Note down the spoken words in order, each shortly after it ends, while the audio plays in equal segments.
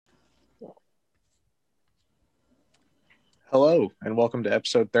Hello, and welcome to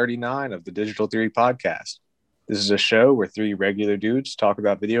episode 39 of the Digital Theory Podcast. This is a show where three regular dudes talk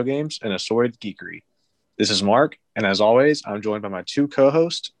about video games and assorted geekery. This is Mark, and as always, I'm joined by my two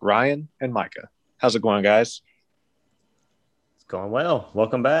co-hosts, Ryan and Micah. How's it going, guys? It's going well.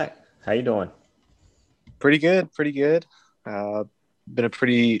 Welcome back. How you doing? Pretty good, pretty good. Been a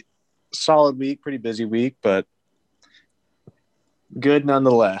pretty solid week, pretty busy week, but good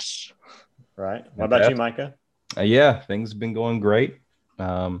nonetheless. Right. What about you, Micah? Yeah, things have been going great.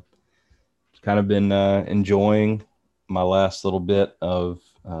 Kind of been enjoying my last little bit of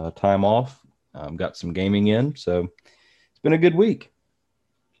time off. Got some gaming in, so it's been a good week.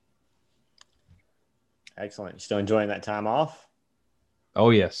 Excellent. You still enjoying that time off? Oh,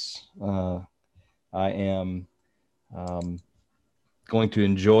 yes. I am going to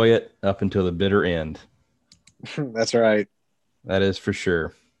enjoy it up until the bitter end. That's right. That is for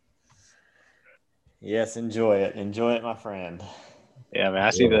sure. Yes, enjoy it. Enjoy it, my friend. Yeah, man,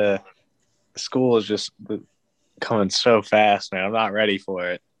 I see the school is just coming so fast, man. I'm not ready for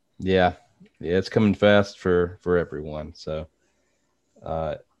it. Yeah, it's coming fast for everyone. So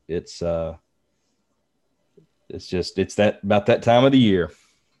it's that about that time of the year.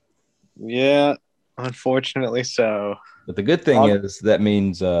 Yeah, unfortunately so. But the good thing is that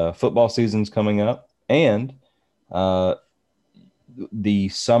means football season's coming up, and the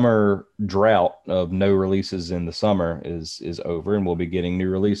summer drought of no releases in the summer is over, and we'll be getting new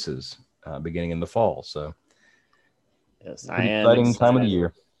releases beginning in the fall. So, yes, I am exciting time of the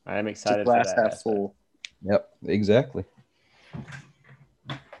year. I am excited for that. Half full. Yep, exactly.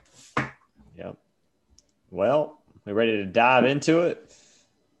 Yep. Well, we ready to dive into it?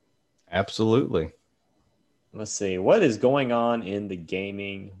 Absolutely. Let's see. What is going on in the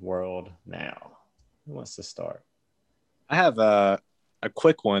gaming world now? Who wants to start? I have a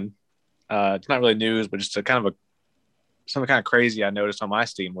quick one. It's not really news, but just something kind of crazy I noticed on my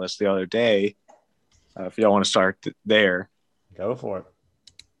Steam list the other day. If y'all want to start there. Go for it.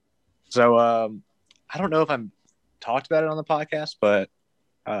 So I don't know if I'm talked about it on the podcast, but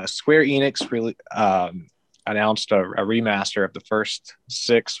Square Enix really announced a remaster of the first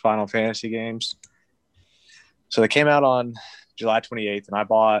 6 Final Fantasy games. So they came out on July 28th, and I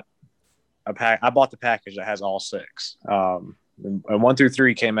bought the package that has all 6. And 1 through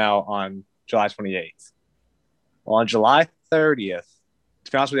 3 came out on July 28th. Well, on July 30th,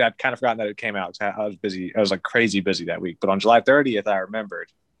 to be honest with you, I'd kind of forgotten that it came out. I was busy. I was like crazy busy that week. But on July 30th, I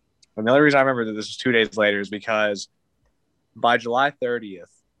remembered. And the only reason I remember that this was 2 days later is because by July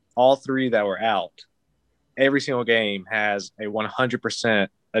 30th, all 3 that were out, every single game has a 100%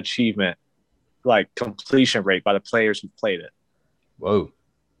 achievement, like completion rate by the players who played it. Whoa.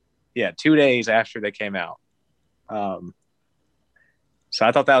 Yeah, 2 days after they came out. So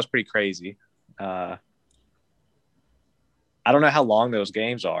I thought that was pretty crazy. I don't know how long those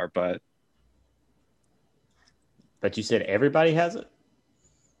games are, but you said everybody has it?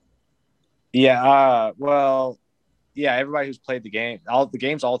 Yeah, everybody who's played the game, all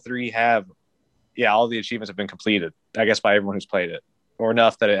 3 have, all the achievements have been completed, I guess, by everyone who's played it, or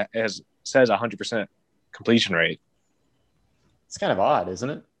enough that it says 100% completion rate. It's kind of odd, isn't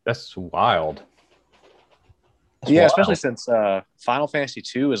it? That's wild. Especially since Final Fantasy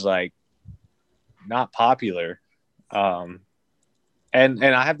 2 is like not popular. And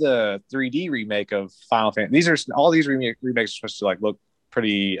I have the 3D remake of Final Fantasy. All these remakes are supposed to like look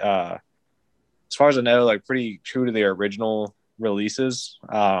pretty, as far as I know, like pretty true to their original releases.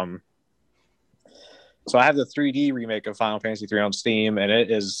 So I have the 3D remake of Final Fantasy 3 on Steam, and it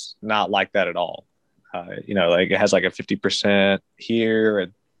is not like that at all. Like it has like a 50% here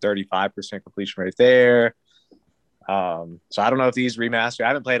and 35% completion rate there. So I don't know if these remaster. I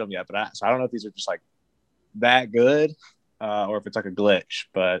haven't played them yet, but I don't know if these are just like that good, or if it's like a glitch.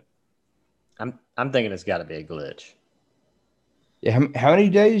 But I'm thinking it's got to be a glitch. Yeah, how many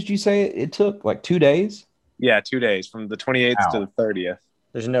days did you say it took? Like 2 days? Yeah, 2 days from the 28th to the 30th.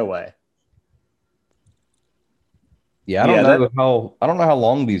 There's no way. Yeah, I don't know how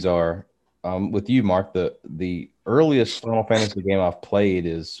long these are. With you, Mark, the earliest Final Fantasy game I've played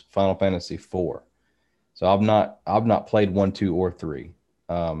is Final Fantasy 4. So I've not played 1, 2, or 3.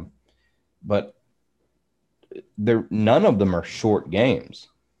 But none of them are short games.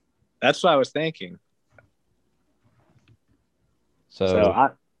 That's what I was thinking.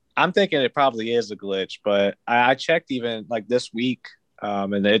 So I'm thinking it probably is a glitch, but I checked even like this week,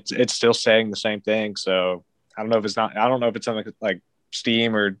 and it's still saying the same thing. So I don't know if it's something like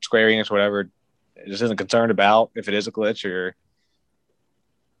Steam or Square Enix or whatever just isn't concerned about if it is a glitch or.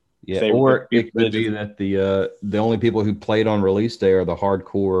 Yeah, or it could be that the only people who played on release day are the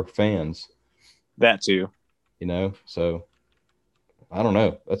hardcore fans. That too. So I don't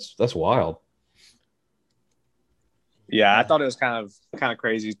know. That's wild. Yeah, I thought it was kind of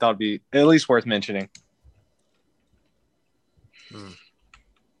crazy. Thought it'd be at least worth mentioning.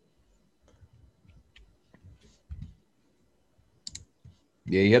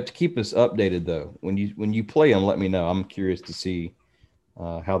 Yeah, you have to keep us updated though. When you play them, let me know. I'm curious to see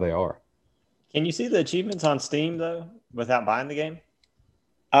how they are. Can you see the achievements on Steam though without buying the game?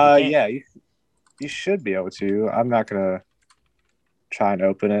 You Yeah, you should be able to. I'm not gonna try and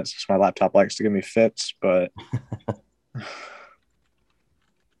open it since my laptop likes to give me fits, but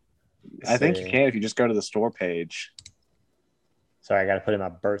I think you see. can if you just go to the store page. Sorry, I got to put in my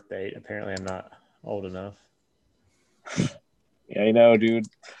birth date. Apparently, I'm not old enough. Yeah, dude.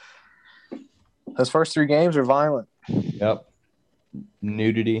 Those first 3 games are violent. Yep.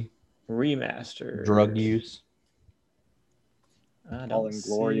 Nudity, Remaster. drug use. I All don't in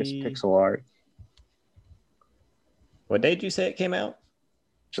glorious see. pixel art. What date did you say it came out?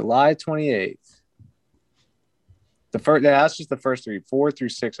 July 28th. That's just the first 3. 4 through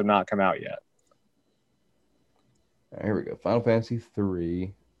 6 have not come out yet. Right, here we go. Final Fantasy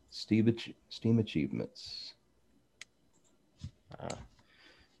 3 Steam achievements.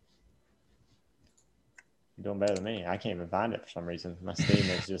 You're doing better than me. I can't even find it for some reason. My Steam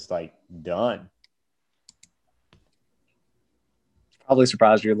is just like done. Probably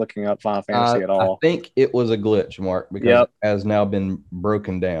surprised you're looking up Final Fantasy at all. I think it was a glitch, Mark, because it has now been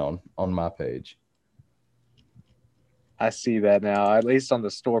broken down on my page. I see that now, at least on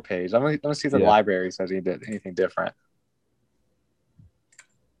the store page. I'm gonna see if the library says anything different.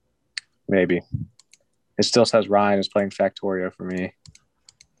 Maybe. It still says Ryan is playing Factorio for me.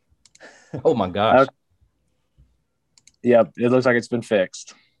 Oh my gosh. Yep, it looks like it's been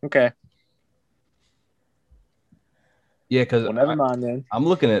fixed. Okay. Yeah, because never mind then. I'm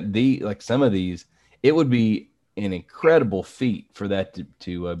looking at some of these. It would be an incredible feat for that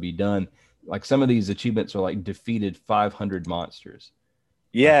to be done. Like some of these achievements are like defeated 500 monsters.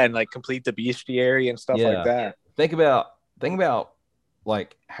 Yeah, and like complete the bestiary and stuff like that. Think about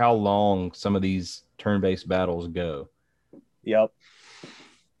like how long some of these turn-based battles go. Yep.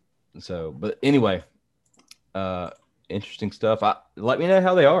 So, but anyway, interesting stuff. Let me know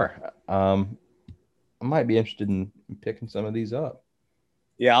how they are. I might be interested in picking some of these up.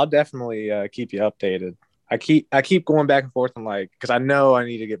 Yeah, I'll definitely keep you updated. I keep going back and forth. Because I know I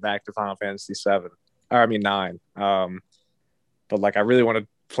need to get back to Final Fantasy 9. But I really want to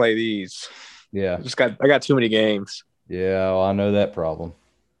play these. Yeah, I got too many games. Yeah, well, I know that problem.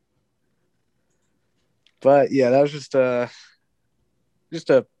 But yeah, that was just a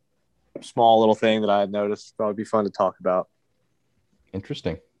small little thing that I had noticed. Thought it'd be fun to talk about.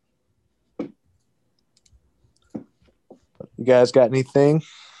 Interesting. You guys got anything?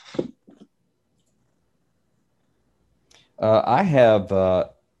 I have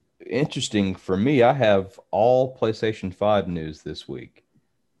interesting for me. I have all PlayStation 5 news this week.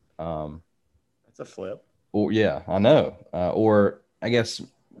 That's a flip. Or yeah, I know. Or I guess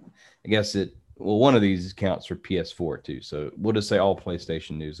it. Well, one of these counts for PS4 too. So we'll just say all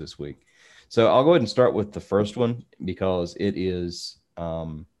PlayStation news this week. So I'll go ahead and start with the first one because it is.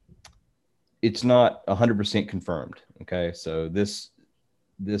 It's not 100% confirmed. Okay, so this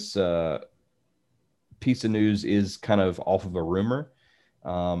piece of news is kind of off of a rumor,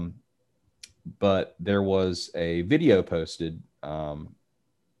 but there was a video posted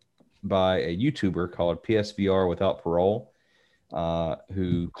by a YouTuber called PSVR Without Parole,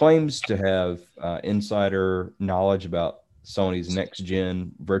 who claims to have insider knowledge about Sony's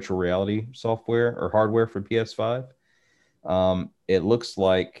next-gen virtual reality software or hardware for PS5. It looks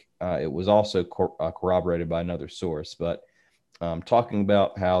like it was also corroborated by another source, but talking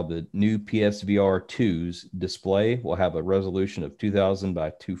about how the new PSVR 2's display will have a resolution of 2000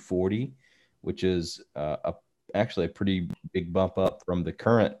 by 240, which is actually a pretty big bump up from the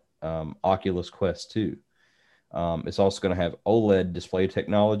current Oculus Quest 2. It's also going to have OLED display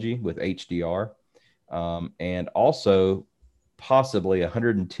technology with HDR, and also possibly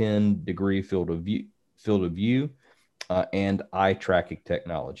 110-degree field of view, and eye tracking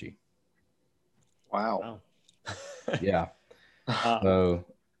technology. Wow. Yeah. So,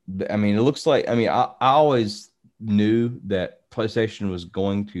 I mean, it looks like, I always knew that PlayStation was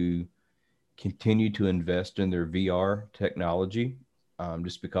going to continue to invest in their VR technology,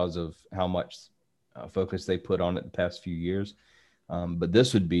 just because of how much focus they put on it the past few years. But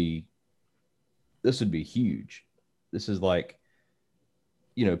this would be huge. This is like,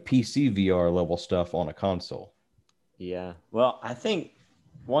 PC VR level stuff on a console. Yeah. Well, I think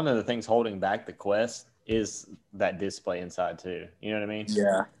one of the things holding back the Quest is that display inside too. You know what I mean?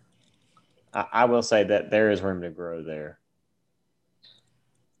 Yeah. I will say that there is room to grow there.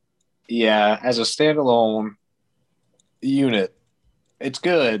 Yeah, as a standalone unit, it's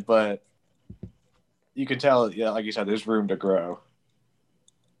good, but you can tell, yeah, like you said, there's room to grow.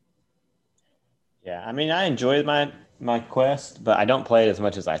 Yeah, I mean, I enjoyed my Quest, but I don't play it as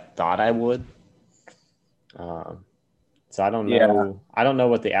much as I thought I would. So I don't Yeah, know. I don't know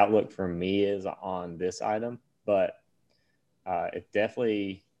what the outlook for me is on this item, but it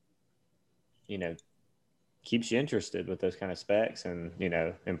definitely, you know, keeps you interested with those kind of specs and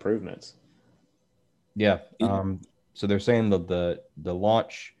improvements. Yeah. So they're saying that the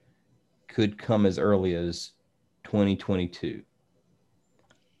launch could come as early as 2022.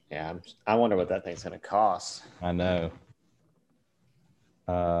 Yeah, I wonder what that thing's going to cost. I know.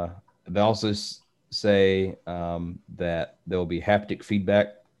 They also say that there will be haptic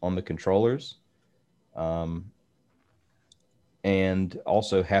feedback on the controllers, and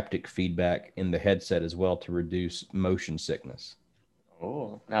also haptic feedback in the headset as well to reduce motion sickness.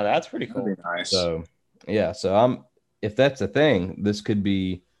 Oh, now that's pretty that'd cool. be nice. So yeah, so if that's a thing, this could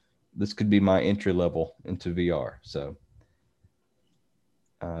be my entry level into VR. So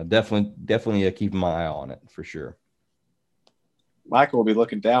definitely keeping my eye on it for sure. Michael will be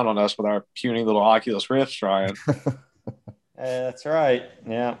looking down on us with our puny little Oculus Rifts trying. That's right.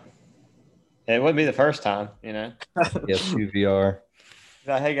 Yeah. It wouldn't be the first time, PS2 VR.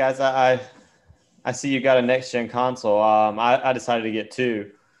 Like, hey guys, I see you got a next gen console. I decided to get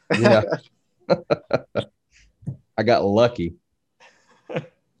two. Yeah. I got lucky.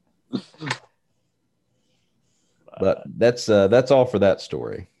 But that's all for that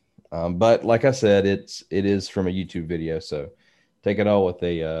story. But like I said, it is from a YouTube video, so take it all with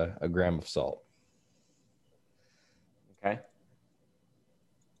a gram of salt. Okay.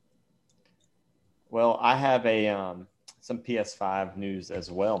 Well, I have some PS5 news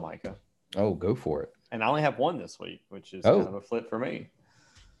as well, Micah. Oh, go for it. And I only have one this week, which is kind of a flip for me.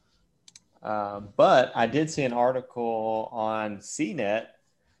 But I did see an article on CNET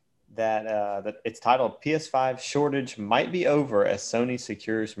that it's titled PS5 shortage might be over as Sony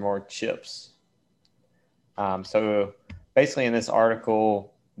secures more chips. So basically in this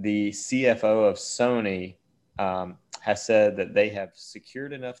article, the CFO of Sony has said that they have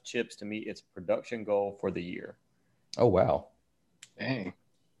secured enough chips to meet its production goal for the year. Oh, wow. Dang.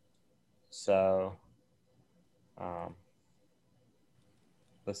 So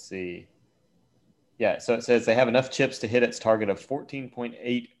let's see. Yeah, so it says they have enough chips to hit its target of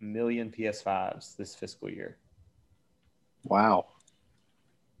 14.8 million PS5s this fiscal year. Wow.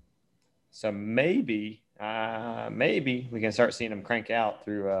 So maybe we can start seeing them crank out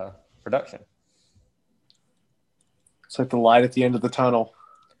through production. It's like the light at the end of the tunnel.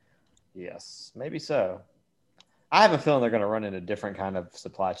 Yes, maybe so. I have a feeling they're going to run into different kind of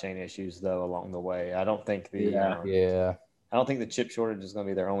supply chain issues though along the way. I don't think I don't think the chip shortage is going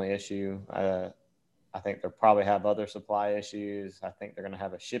to be their only issue. I think they'll probably have other supply issues. I think they're going to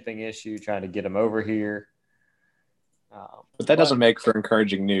have a shipping issue trying to get them over here. But that doesn't make for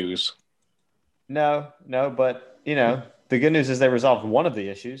encouraging news. No, but the good news is they resolved one of the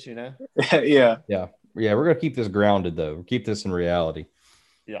issues. Yeah. We're gonna keep this grounded though. Keep this in reality.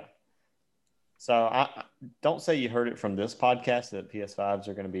 Yeah. So I don't say you heard it from this podcast that PS5s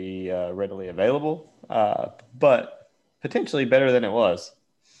are going to be readily available, but potentially better than it was.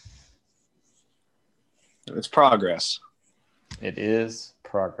 It's progress. It is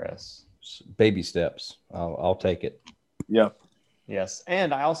progress. Baby steps. I'll take it. Yep. Yes.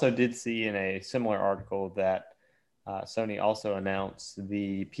 And I also did see in a similar article that Sony also announced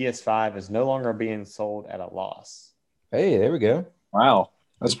the PS5 is no longer being sold at a loss. Hey, there we go. Wow.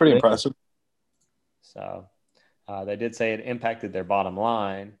 That's pretty impressive. So they did say it impacted their bottom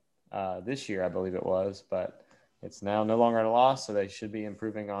line this year, I believe it was, but it's now no longer at a loss, so they should be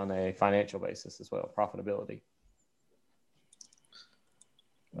improving on a financial basis as well, profitability.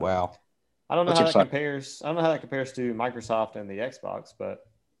 Wow. I don't know how that compares. I don't know how that compares to Microsoft and the Xbox, but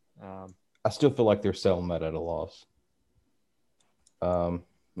I still feel like they're selling that at a loss. I'm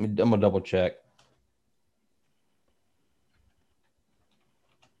gonna double check.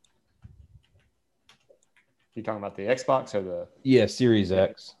 You talking about the Xbox or the? Yeah, Series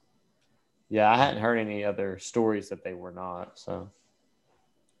X. Yeah, I hadn't heard any other stories that they were not. So.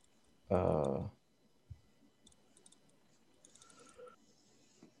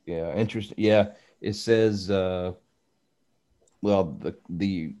 Yeah, interesting. Yeah, it says. Well,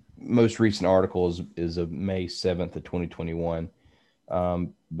 the most recent article is of May 7th of 2021,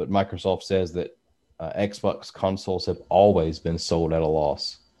 but Microsoft says that Xbox consoles have always been sold at a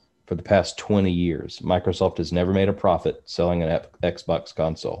loss for the past 20 years. Microsoft has never made a profit selling an Xbox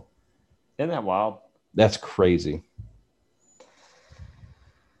console. Isn't that wild? That's crazy.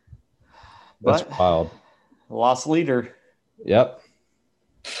 That's But wild. lost leader. Yep.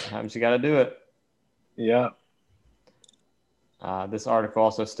 Sometimes you got to do it. Yeah. This article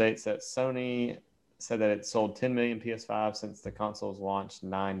also states that Sony said that it sold 10 million PS5 since the consoles launched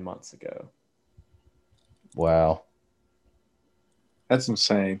 9 months ago. Wow. That's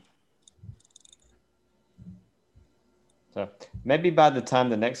insane. So maybe by the time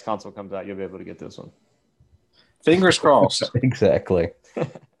the next console comes out, you'll be able to get this one. Fingers crossed. Exactly.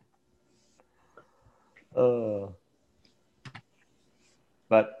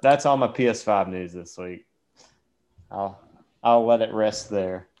 But that's all my PS5 news this week. I'll let it rest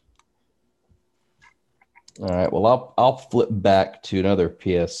there. All right. Well, I'll flip back to another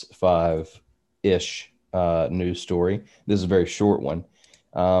PS5-ish news story. This is a very short one,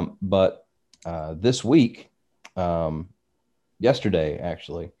 but this week, yesterday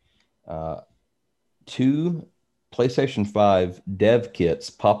actually, 2 PlayStation 5 dev kits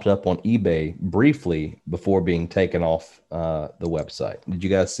popped up on eBay briefly before being taken off the website. Did you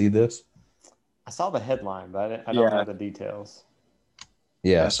guys see this? I saw the headline, but I don't Yeah. know the details.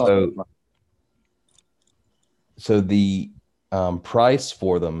 Yeah. I saw So the price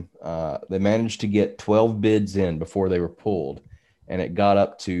for them, they managed to get 12 bids in before they were pulled, and it got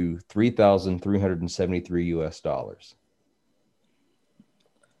up to $3,373 US.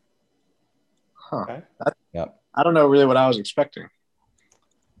 Huh. Okay. Yep. I don't know really what I was expecting.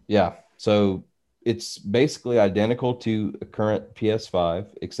 Yeah. So it's basically identical to a current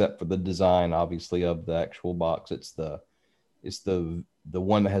PS5, except for the design, obviously, of the actual box. It's the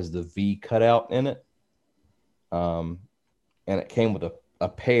one that has the V cutout in it. And it came with a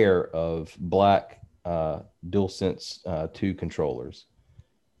pair of black DualSense 2 controllers,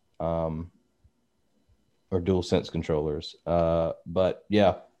 or DualSense controllers. But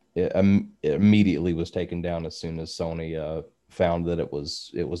yeah, it immediately was taken down as soon as Sony found that it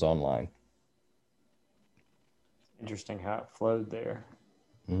was online. Interesting how it flowed there.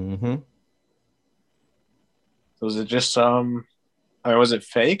 Mm-hmm. Was it just or was it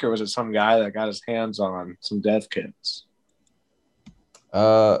fake, or was it some guy that got his hands on some dev kits?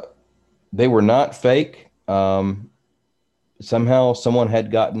 They were not fake. Somehow someone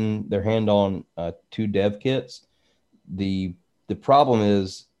had gotten their hand on 2 dev kits. The problem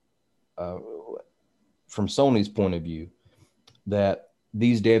is, from Sony's point of view, that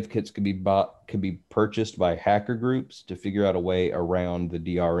these dev kits could be purchased by hacker groups to figure out a way around the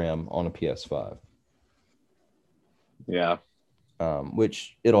DRM on a PS5. Yeah.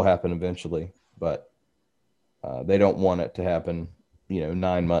 Which it'll happen eventually, but they don't want it to happen,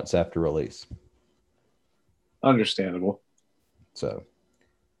 9 months after release. Understandable. So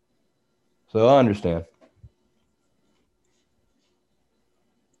I understand.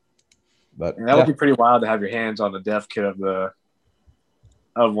 But that would be pretty wild to have your hands on the dev kit of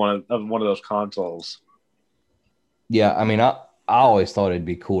one of those consoles. Yeah, I mean, I always thought it'd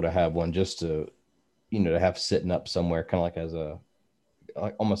be cool to have one, just to, to have sitting up somewhere, kind of like as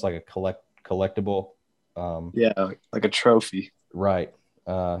almost like a collectible. Yeah, like a trophy. Right.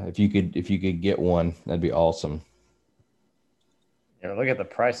 If you could get one, that'd be awesome. Yeah, look at the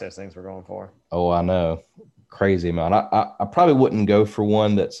price those things were going for. Oh, I know. Crazy amount. I probably wouldn't go for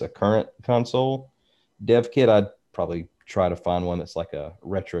one that's a current console dev kit. I'd probably try to find one that's like a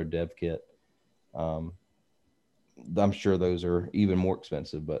retro dev kit. I'm sure those are even more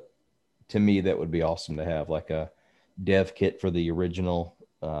expensive, but to me, that would be awesome to have, like a dev kit for the original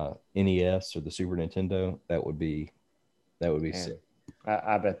NES or the Super Nintendo. That would be sick.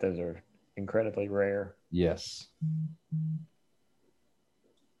 I bet those are incredibly rare. Yes.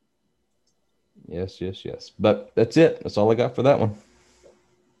 Yes. But that's it. That's all I got for that one.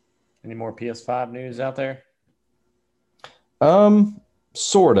 Any more PS5 news out there?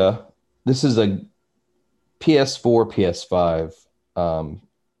 Sorta. This is a PS4, PS5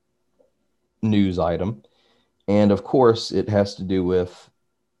 news item. And of course, it has to do with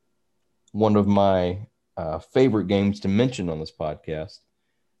one of my favorite games to mention on this podcast,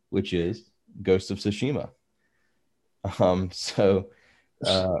 which is Ghost of Tsushima. So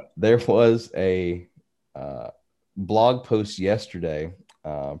there was a blog post yesterday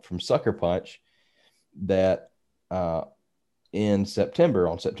from Sucker Punch that in September,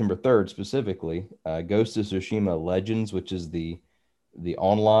 on September 3rd specifically, Ghost of Tsushima Legends, which is the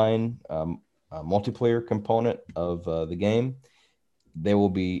online multiplayer component of the game, it will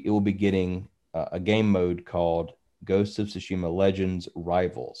be getting a game mode called Ghost of Tsushima Legends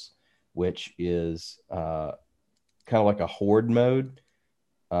Rivals, which is kind of like a horde mode,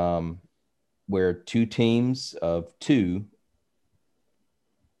 where 2 teams of 2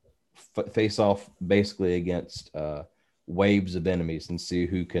 face off basically against waves of enemies and see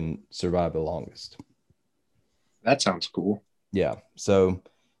who can survive the longest. That sounds cool. Yeah. So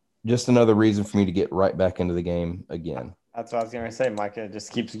just another reason for me to get right back into the game again. That's what I was going to say, Micah. It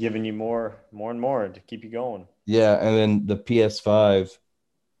just keeps giving you more and more to keep you going. Yeah. And then the PS5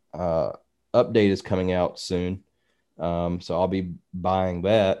 update is coming out soon. So I'll be buying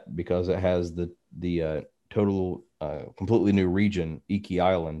that because it has the total completely new region, Iki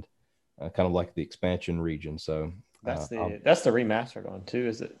Island, kind of like the expansion region. So that's the remastered one too,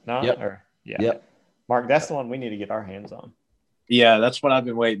 is it not? Yep. Or yeah. Yep. Mark, that's the one we need to get our hands on. Yeah, that's what I've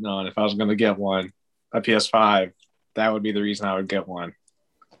been waiting on. If I was going to get one, a PS5, that would be the reason I would get one.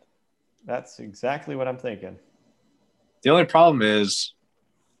 That's exactly what I'm thinking. The only problem is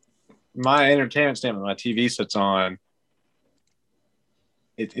my entertainment stand my TV sits on.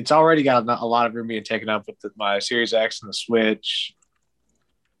 It's already got a lot of room being taken up with my Series X and the Switch.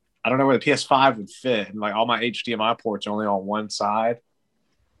 I don't know where the PS5 would fit. And like all my HDMI ports are only on one side.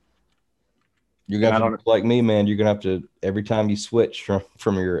 You're going to have to, like me, man, you're going to have to, every time you switch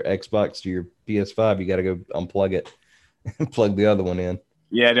from your Xbox to your PS5, you got to go unplug it and plug the other one in.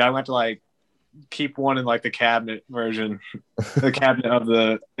 Yeah, dude, I'm going to have to like keep one in like the cabinet version, the cabinet of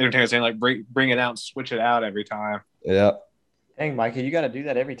the entertainment stand, like bring it out and switch it out every time. Yeah. Dang, Micah, you got to do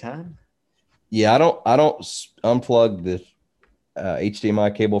that every time? Yeah, I don't unplug the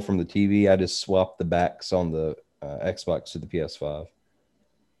HDMI cable from the TV. I just swap the backs on the Xbox to the PS5.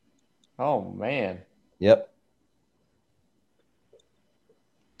 Oh man. Yep.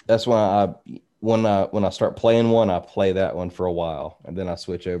 That's why when I start playing one, I play that one for a while, and then I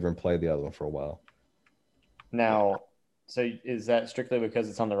switch over and play the other one for a while. Now, so is that strictly because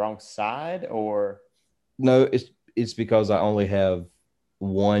it's on the wrong side, or? No, it's because I only have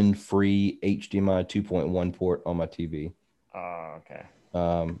one free HDMI 2.1 port on my TV. Oh, okay.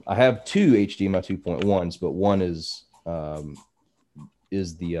 I have two HDMI 2.1s, but one is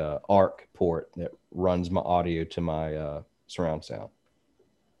the ARC port that runs my audio to my surround sound.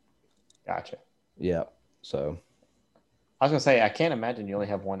 Gotcha. Yeah. So I was gonna say I can't imagine you only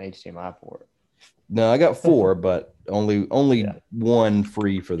have one HDMI port. No, I got four, but only Yeah. one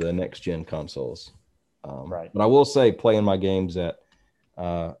free for the next gen consoles. Right. But I will say, playing my games at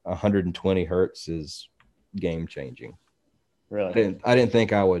 120 hertz is game changing. Really? I didn't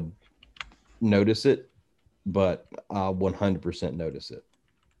think I would notice it, but I'll 100% notice it.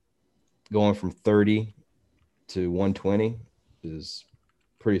 Going from 30 to 120 is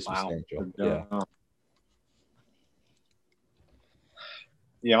pretty substantial. Wow. Yeah.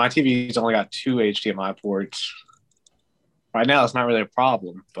 Yeah, my TV's only got two HDMI ports. Right now, it's not really a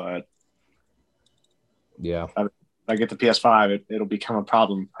problem, but yeah, if I get the PS5, it'll become a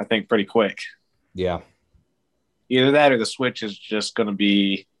problem, I think, pretty quick. Yeah. Either that or the Switch is just going to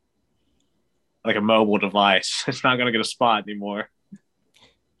be like a mobile device. It's not going to get a spot anymore.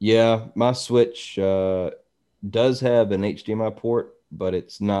 Yeah, my Switch does have an HDMI port, but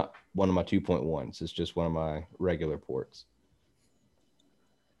it's not one of my 2.1s. It's just one of my regular ports.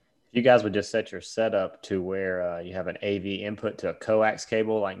 You guys would just set your setup to where you have an AV input to a coax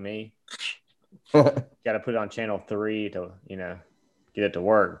cable like me. Got to put it on channel 3 to, get it to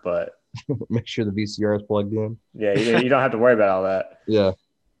work. But make sure the VCR is plugged in. Yeah, you don't have to worry about all that. Yeah.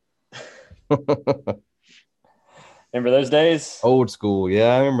 Remember those days? Old school.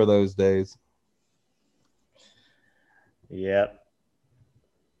 Yeah, I remember those days. Yep.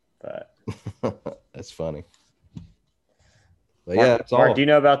 But that's funny. But Mark, yeah, it's Mark, all. do you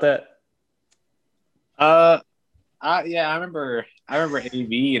know about that? I remember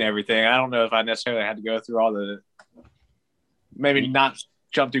AV and everything. I don't know if I necessarily had to go through all the, maybe not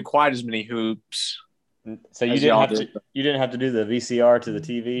jump through quite as many hoops. So you didn't have to do the VCR to the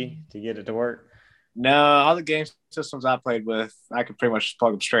TV to get it to work? No, all the game systems I played with, I could pretty much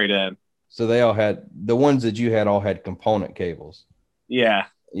plug them straight in. So they all had, the ones that you had all had component cables. Yeah.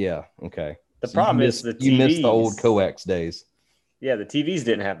 Yeah. Okay. The problem is the TVs. You missed the old coax days. Yeah, the TVs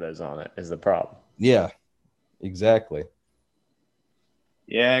didn't have those on it is the problem. Yeah, exactly.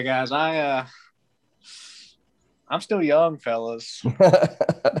 Yeah, guys, I'm still young, fellas.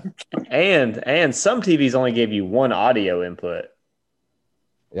 and some TVs only gave you one audio input.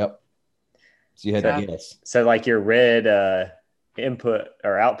 Yep. So you had to guess. So like your red input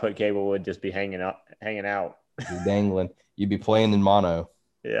or output cable would just be hanging out. You're dangling. You'd be playing in mono.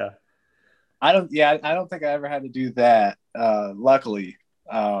 Yeah. I don't think I ever had to do that. Luckily.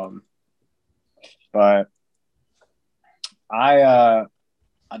 But I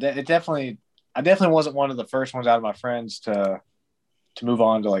definitely wasn't one of the first ones out of my friends to move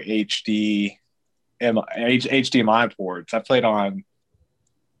on to like HDMI ports. I played on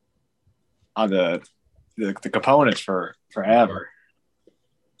the the components for forever.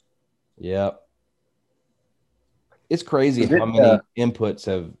 Yep. It's crazy how many inputs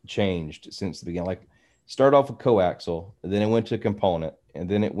have changed since the beginning. Like, start off with coaxial, and then it went to component, and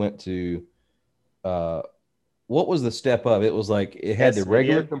then it went to what was the step up? It was like it had the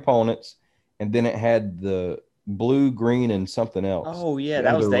regular components, and then it had the blue, green, and something else. Oh yeah,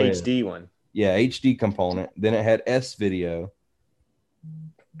 that was the HD one. Yeah, HD component. Then it had S video.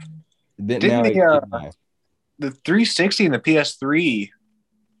 Then Didn't now the 360 and the PS3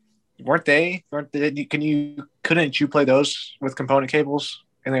 weren't they? Couldn't you play those with component cables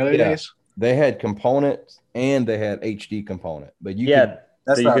in the early days? They had component and they had HD component, but you so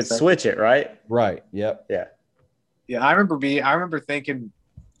you could switch it, right? Right. Yep. Yeah. I remember thinking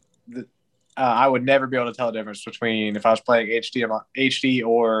that I would never be able to tell the difference between if I was playing HD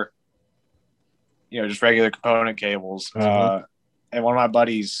or just regular component cables. Mm-hmm. And one of my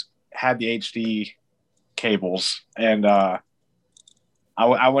buddies had the HD cables, and I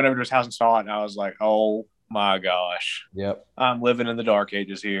went over to his house and saw it, and I was like, oh my gosh. Yep. I'm living in the dark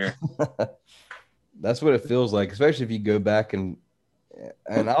ages here. That's what it feels like, especially if you go back and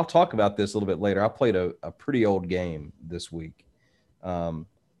I'll talk about this a little bit later. I played a pretty old game this week.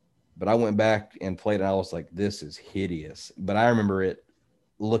 But I went back and played it, and I was like, this is hideous. But I remember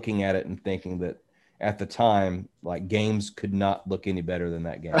looking at it and thinking that at the time, like, games could not look any better than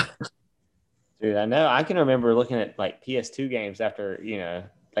that game. Dude, I know. I can remember looking at like PS2 games after,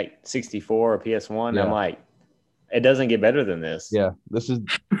 like 64 or PS1. Yeah. I'm like, it doesn't get better than this. Yeah, this is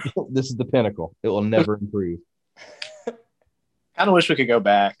the pinnacle. It will never improve. Kind of wish we could go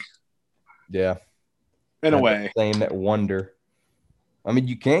back. Yeah. In a way. That wonder. I mean,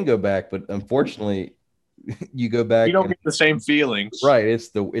 you can go back, but unfortunately, you go back. You don't get the same feelings. Right. It's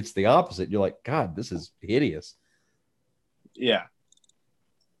the opposite. You're like, God, this is hideous. Yeah.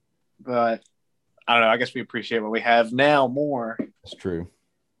 But I don't know. I guess we appreciate what we have now more. That's true.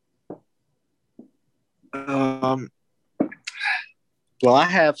 Well, I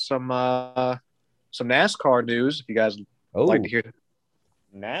have some NASCAR news. If you guys would like to hear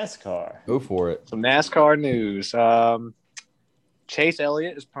NASCAR, go for it. Some NASCAR news. Chase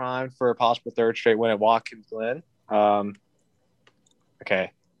Elliott is primed for a possible third straight win at Watkins Glen.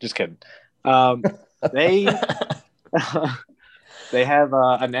 Okay, just kidding. They have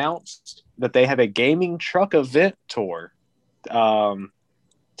announced that they have a gaming truck event tour. It's a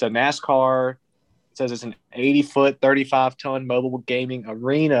NASCAR. It says it's an 80-foot, 35-ton mobile gaming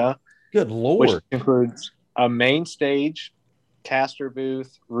arena. Good Lord. Which includes a main stage, caster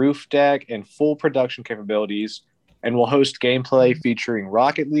booth, roof deck, and full production capabilities, and will host gameplay featuring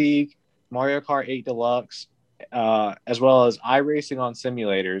Rocket League, Mario Kart 8 Deluxe, as well as iRacing on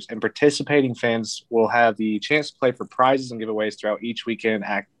simulators. And participating fans will have the chance to play for prizes and giveaways throughout each weekend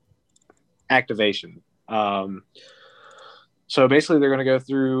activation. So basically, they're going to go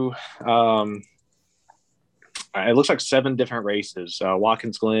through it looks like 7 different races: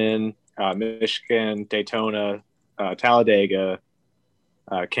 Watkins Glen, Michigan, Daytona, Talladega,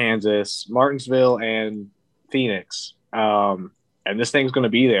 Kansas, Martinsville, and Phoenix. And this thing's going to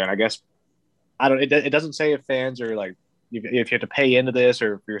be there. And I guess it doesn't say if fans are like if you have to pay into this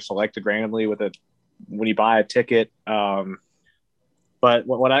or if you're selected randomly when you buy a ticket. But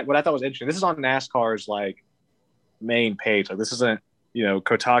what I thought was interesting, this is on NASCAR's like main page. Like, this isn't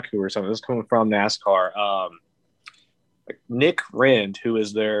Kotaku or something. This is coming from NASCAR. Nick Rend, who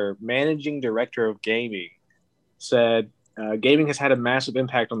is their managing director of gaming, said gaming has had a massive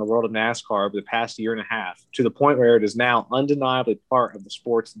impact on the world of NASCAR over the past year and a half, to the point where it is now undeniably part of the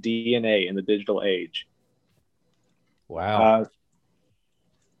sport's DNA in the digital age. Wow.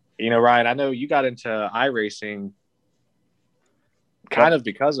 Ryan, I know you got into iRacing kind of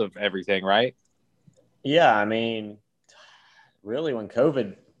because of everything, right? Yeah, I mean, really, when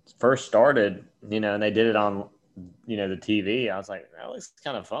COVID first started, and they did it on, the TV, I was like, that looks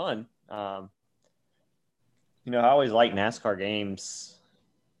kind of fun. I always like NASCAR games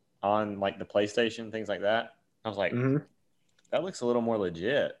on like the PlayStation, things like that. I was like, that looks a little more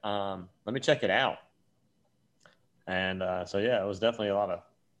legit. Let me check it out. And so yeah, it was definitely a lot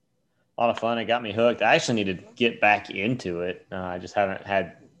of fun. It got me hooked. I actually need to get back into it. I just haven't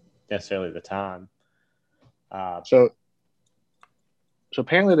had necessarily the time. So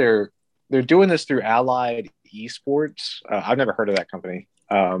apparently they're doing this through Allied Esports. I've never heard of that company,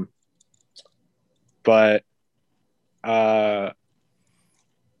 but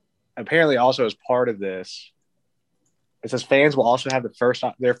apparently also as part of this, it says fans will also have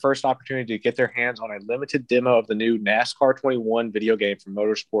their first opportunity to get their hands on a limited demo of the new NASCAR 21 video game from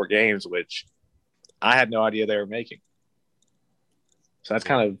Motorsport Games, which I had no idea they were making. So that's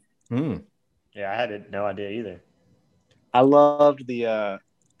kind of Yeah, I had no idea either. I loved the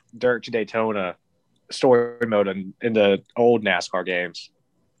Dirt to Daytona story mode in the old NASCAR games.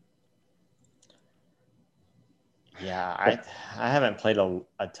 Yeah, I haven't played a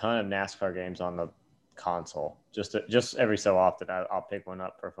ton of NASCAR games on the console. Just every so often, I'll pick one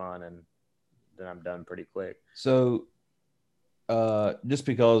up for fun, and then I'm done pretty quick. So, just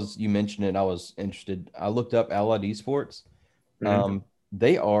because you mentioned it, I was interested. I looked up Allied Esports. Mm-hmm.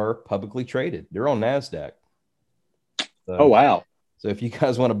 They are publicly traded. They're on NASDAQ. Oh, So, wow. so if you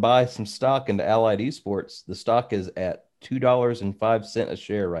guys want to buy some stock into Allied Esports, the stock is at $2.05 a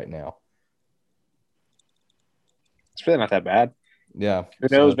share right now. It's really not that bad. Yeah. Who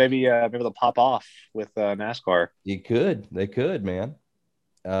knows? Maybe they'll pop off with NASCAR. They could, man.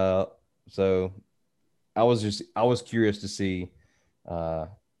 So I was curious to see, uh,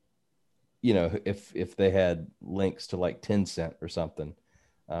 if they had links to like Tencent or something,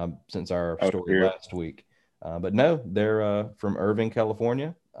 since our story last week. But no, they're from Irving,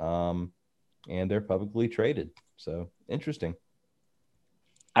 California, and they're publicly traded. So interesting.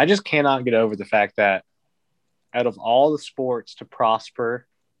 I just cannot get over the fact that out of all the sports to prosper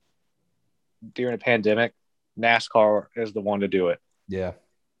during a pandemic, NASCAR is the one to do it. Yeah.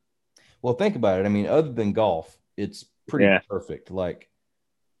 Well, think about it. I mean, other than golf, it's pretty perfect. Like,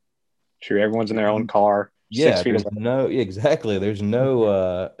 true, everyone's in their own car. Yeah, 6 feet there's away. no exactly. There's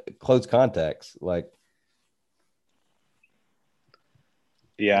no close contacts. Like,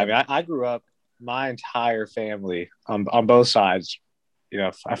 yeah, I mean, I grew up. My entire family on both sides.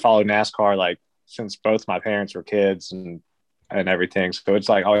 I followed NASCAR like since both my parents were kids and everything. So it's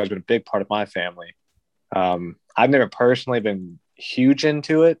like always been a big part of my family. I've never personally been huge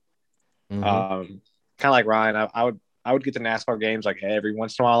into it. Kind of like Ryan, I would get the NASCAR games like every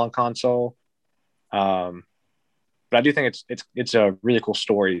once in a while on console. But I do think it's a really cool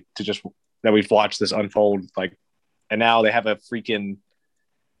story to just that we've watched this unfold. Like, and now they have a freaking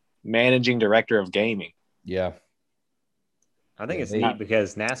managing director of gaming. Yeah, I think it's neat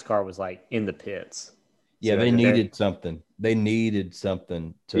because NASCAR was like in the pits. Yeah, they needed something. They needed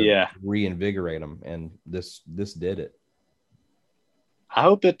something to reinvigorate them, and this did it. I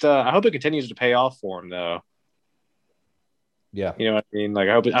hope it continues to pay off for them though. Yeah, you know what I mean. Like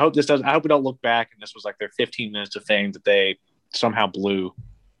I hope this does. I hope we don't look back and this was like their 15 minutes of fame that they somehow blew.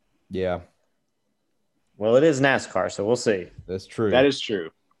 Yeah. Well, it is NASCAR, so we'll see. That's true. That is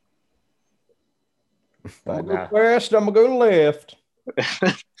true. I'm gonna go fast. I'm gonna go left.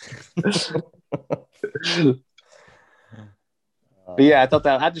 But yeah,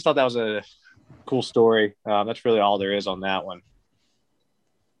 I just thought that was a cool story. That's really all there is on that one.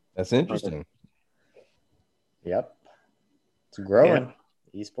 That's interesting. Yep, it's growing.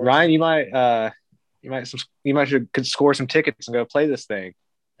 Yeah. Ryan, could score some tickets and go play this thing.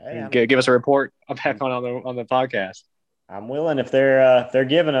 Hey, give us a report back on the podcast. I'm willing if they're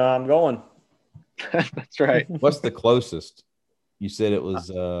giving them. I'm going. That's right. What's the closest? You said it was.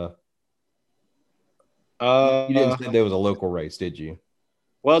 You didn't say there was a local race, did you?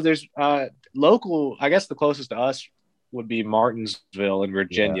 Well, there's local. I guess the closest to us would be Martinsville in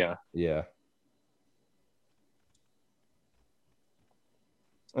Virginia. Yeah.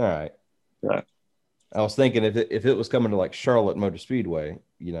 All right. Yeah. I was thinking if it was coming to like Charlotte Motor Speedway,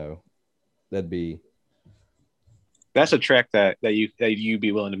 that'd be. That's a trek that you'd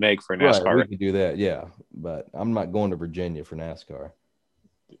be willing to make for NASCAR. Right, we could do that, yeah. But I'm not going to Virginia for NASCAR.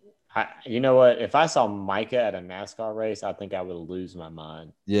 You know what? If I saw Micah at a NASCAR race, I think I would lose my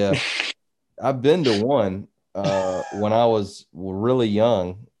mind. Yeah. I've been to one when I was really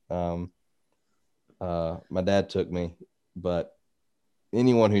young. My dad took me, but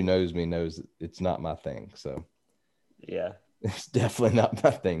anyone who knows me knows it's not my thing. So yeah, it's definitely not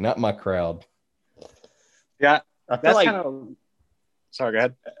my thing, not my crowd. Yeah. That's like, sorry, go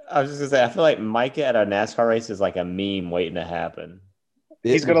ahead. I was just gonna say, I feel like Micah at a NASCAR race is like a meme waiting to happen.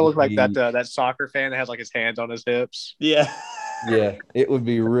 He's gonna look like that soccer fan that has like his hands on his hips. Yeah, yeah, it would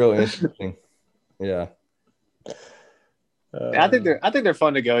be real interesting. Yeah, I think they're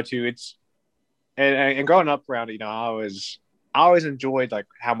fun to go to. It's and growing up around it, I always enjoyed like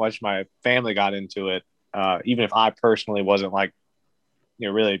how much my family got into it, even if I personally wasn't like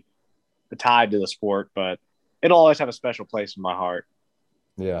really tied to the sport, but it'll always have a special place in my heart.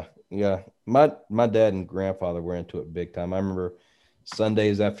 Yeah. My dad and grandfather were into it big time. I remember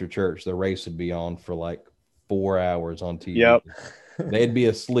Sundays after church, the race would be on for like 4 hours on TV. Yep. They'd be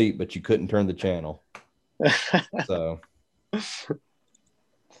asleep, but you couldn't turn the channel. So.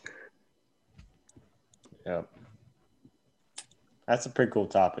 Yep. That's a pretty cool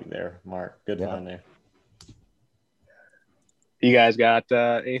topic there, Mark. Good find there. You guys got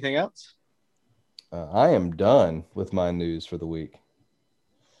anything else? I am done with my news for the week.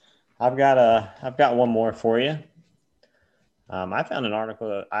 I've got one more for you. I found an article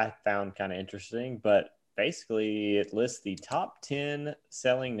that I found kind of interesting, but basically it lists the top 10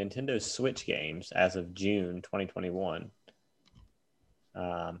 selling Nintendo Switch games as of June 2021.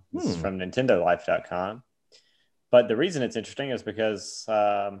 This is from NintendoLife.com. But the reason it's interesting is because,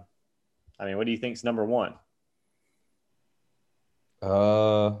 what do you think is number one?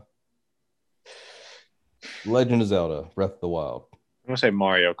 Legend of Zelda, Breath of the Wild. I'm gonna say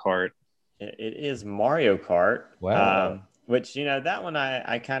Mario Kart. It is Mario Kart. Wow. Which, that one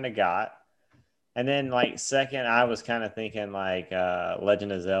I kind of got. And then, like, second, I was kind of thinking, like,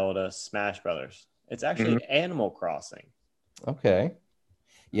 Legend of Zelda, Smash Brothers. It's actually Animal Crossing. Okay.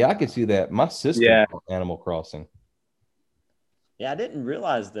 Yeah, I could see that. My sister bought Animal Crossing. Yeah, I didn't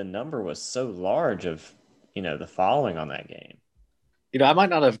realize the number was so large of, the following on that game. I might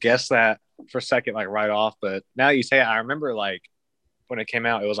not have guessed that for a second, like right off, but now that you say it, I remember like when it came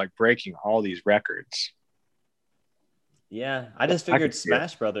out, it was like breaking all these records. Yeah, I just figured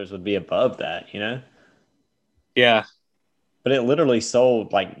Smash Brothers would be above that, Yeah. But it literally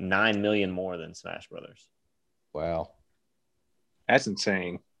sold like 9 million more than Smash Brothers. Wow. That's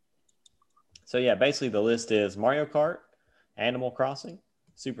insane. So yeah, basically the list is Mario Kart, Animal Crossing,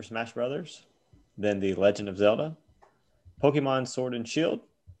 Super Smash Brothers, then The Legend of Zelda, Pokemon Sword and Shield,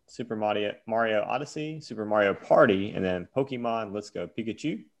 Super Mario Odyssey, Super Mario Party, and then Pokemon Let's Go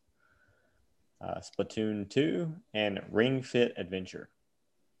Pikachu, Splatoon 2, and Ring Fit Adventure.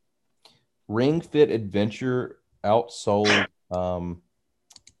 Ring Fit Adventure outsold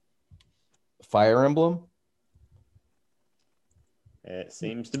Fire Emblem? It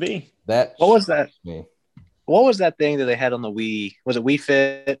seems to be. What was that? What was that thing that they had on the Wii? Was it Wii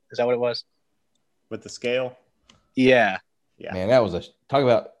Fit? Is that what it was? With the scale? Yeah. Man, that was talk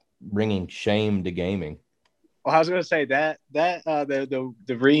about bringing shame to gaming. Well, I was gonna say that the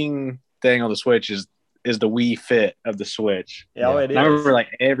ring thing on the Switch is the Wii Fit of the Switch. Yeah, it is. I remember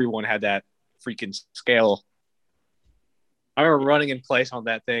like everyone had that freaking scale. I remember running in place on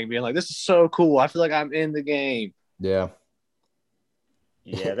that thing, being like, "This is so cool! I feel like I'm in the game." Yeah.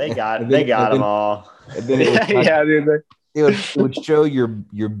 Yeah, they got them all. And then it dude. It would show your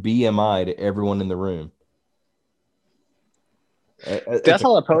BMI to everyone in the room. That's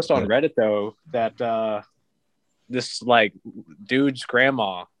all I post on Reddit though. That this like dude's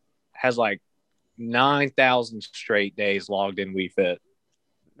grandma has like 9,000 straight days logged in Wii Fit.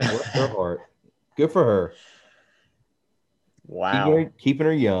 Bless her heart. Good for her. Wow. Keeping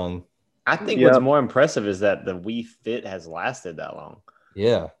her young. I think what's more impressive is that the Wii Fit has lasted that long.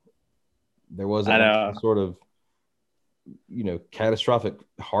 Yeah. There wasn't some sort of, catastrophic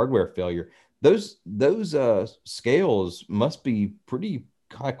hardware failure. Those scales must be pretty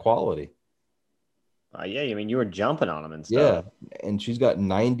high quality. Yeah, I mean, you were jumping on them and stuff. Yeah, and she's got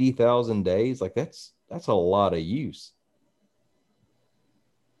 90,000 days. Like that's a lot of use.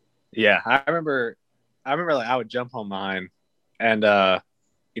 Yeah, I remember like I would jump on mine, and I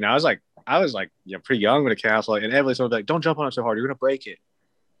was like pretty young when it came out, so, like, and everybody would be like, "Don't jump on it so hard, you're gonna break it."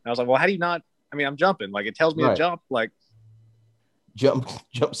 And I was like, "Well, how do you not?" I mean, I'm jumping. Like it tells me to jump. Like jump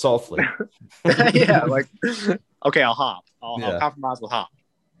softly. Yeah, like okay, I'll hop. I'll compromise with hop.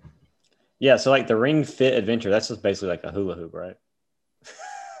 Yeah, so like the Ring Fit Adventure, that's just basically like a hula hoop, right?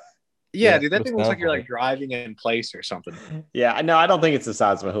 Yeah, dude, that thing looks like you're like driving in place or something. Yeah, no, I don't think it's the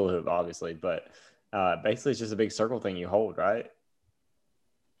size of a hula hoop, obviously, but basically it's just a big circle thing you hold, right?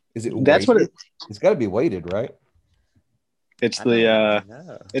 Is it? That's weighted? It's got to be weighted, right? It's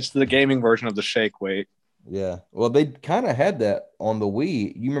the gaming version of the shake weight. Yeah, well, they kind of had that on the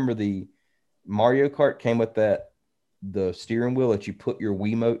Wii. You remember the Mario Kart came with the steering wheel that you put your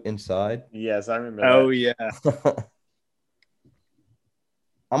Wiimote inside? Yes, I remember. Oh yeah.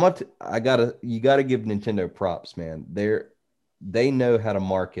 You gotta give Nintendo props, man. They know how to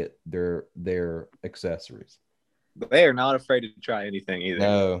market their accessories. They are not afraid to try anything either.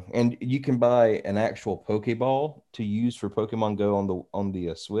 No, and you can buy an actual Pokeball to use for Pokemon Go on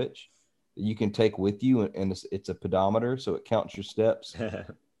the Switch. You can take with you, and it's a pedometer, so it counts your steps.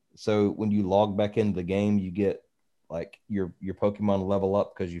 So when you log back into the game, you get like your Pokemon level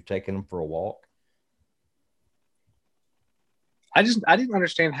up because you've taken them for a walk. I didn't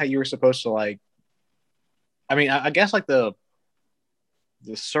understand how you were supposed to like. I mean, I guess like the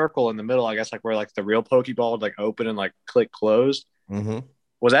circle in the middle, I guess like where like the real Pokeball would like open and like click closed. Mm-hmm.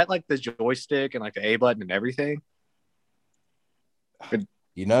 Was that like the joystick and like the A button and everything? I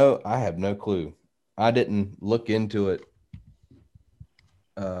have no clue. I didn't look into it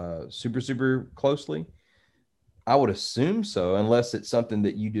super closely. I would assume so, unless it's something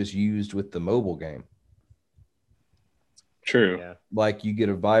that you just used with the mobile game. True. Yeah. Like you get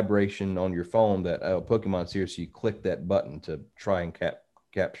a vibration on your phone that Pokemon's here, so you click that button to try and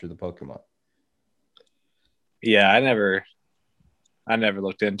capture the Pokemon. Yeah, I never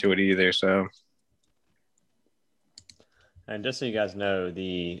looked into it either. So And just so you guys know,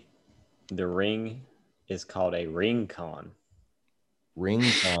 the ring is called a ring con. Ring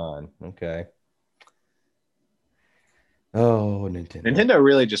Con. Okay. Oh, Nintendo. Nintendo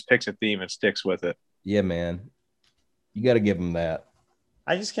really just picks a theme and sticks with it. Yeah, man. You got to give them that.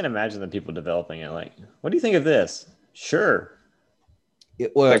 I just can't imagine the people developing it. Like, what do you think of this? Sure.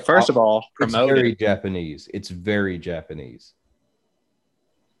 Well, Like, first of all, it's promote very it. Japanese. It's very Japanese.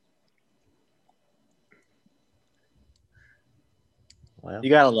 Well, You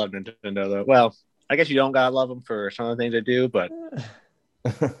gotta love Nintendo, though. Well, I guess you don't gotta love them for some of the things they do, but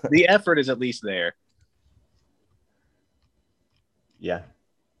the effort is at least there. yeah.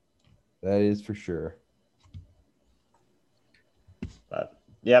 That is for sure. But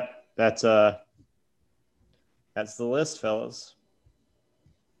yep, that's the list, fellas.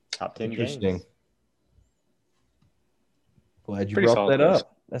 Top 10 Interesting. games. Glad you Pretty brought solid that list.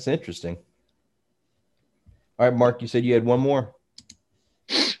 up. That's interesting. All right, Mark, you said you had one more.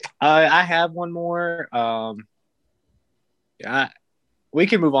 I have one more. Yeah, we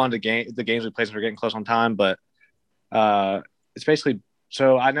can move on to the games we play since we're getting close on time, but it's basically.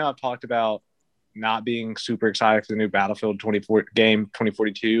 So I know I've talked about not being super excited for the new Battlefield 24 game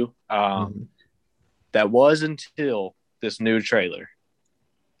 2042. That was until this new trailer.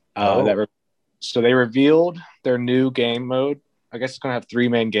 So they revealed their new game mode. I guess it's going to have 3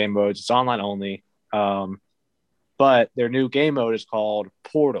 main game modes. It's online only. But their new game mode is called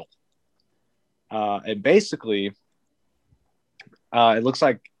Portal. And basically, it looks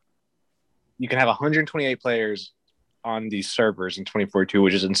like you can have 128 players on these servers in 2042,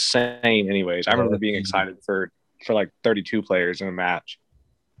 which is insane anyways. I remember being excited for like 32 players in a match.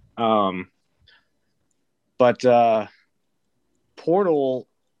 But Portal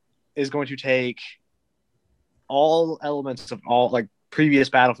is going to take all elements of all like previous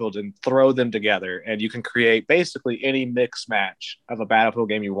Battlefields and throw them together, and you can create basically any mix match of a Battlefield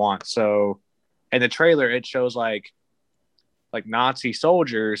game you want. So in the trailer, it shows like Nazi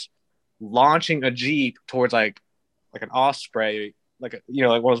soldiers launching a Jeep towards like an Osprey, like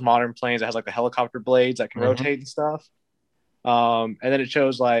like one of those modern planes that has like the helicopter blades that can rotate and stuff. And then it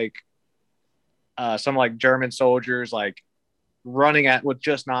shows like some like German soldiers like running at with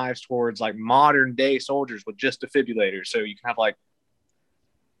just knives towards like modern day soldiers with just defibrillators. So you can have like,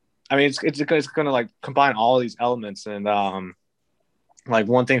 I mean, it's going to like combine all these elements. And like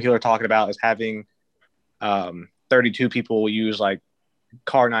one thing people are talking about is having 32 people use like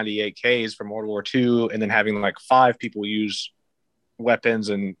Car 98Ks from World War II, and then having like 5 people use weapons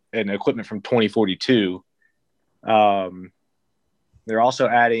and equipment from 2042. They're also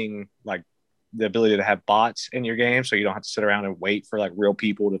adding like the ability to have bots in your game, so you don't have to sit around and wait for like real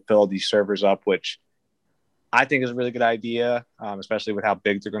people to fill these servers up, which I think is a really good idea, especially with how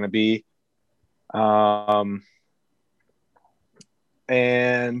big they're going to be.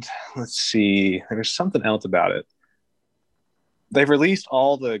 And let's see, there's something else about it. They've released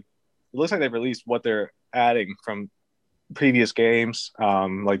it looks like they've released what they're adding from previous games,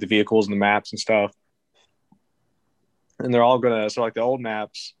 like the vehicles and the maps and stuff. And they're all so like the old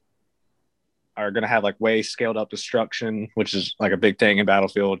maps are going to have like way scaled up destruction, which is like a big thing in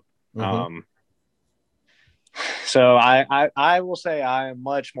Battlefield. So I will say I am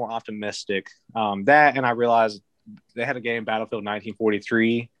much more optimistic. That, and I realized they had a game, Battlefield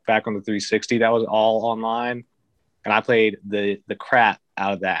 1943, back on the 360 that was all online, and I played the crap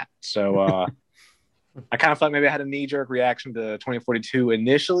out of that. So I kind of felt maybe I had a knee-jerk reaction to 2042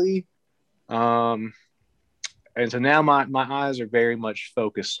 initially. And so now my eyes are very much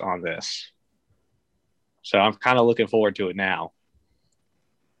focused on this. So I'm kind of looking forward to it now.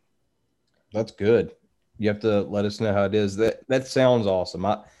 That's good. You have to let us know how it is. That sounds awesome.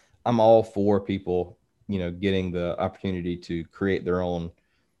 I'm all for people, getting the opportunity to create their own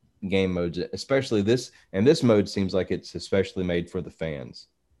game modes, especially this. And this mode seems like it's especially made for the fans.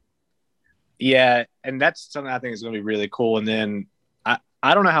 Yeah, and that's something I think is going to be really cool. And then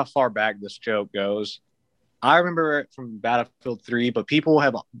I don't know how far back this joke goes. I remember it from Battlefield 3, but people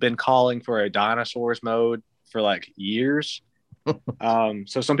have been calling for a dinosaurs mode for like years. So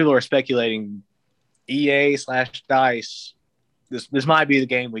some people are speculating EA/DICE. This might be the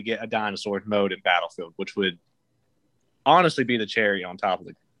game we get a dinosaurs mode in Battlefield, which would honestly be the cherry on top of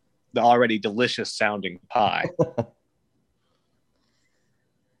the already delicious sounding pie.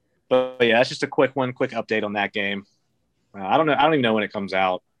 But yeah, that's just a quick update on that game. I don't know. I don't even know when it comes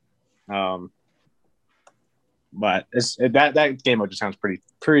out. But that game mode just sounds pretty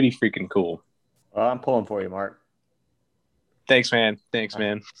freaking cool. Well, I'm pulling for you, Mark. Thanks, man.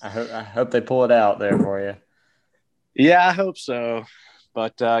 I hope they pull it out there for you. Yeah, I hope so.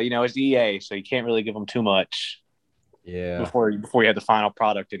 But it's EA, so you can't really give them too much. Yeah. Before you have the final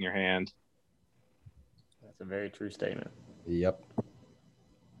product in your hand. That's a very true statement. Yep.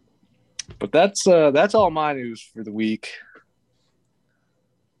 But that's all my news for the week.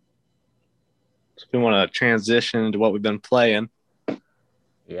 So we want to transition to what we've been playing.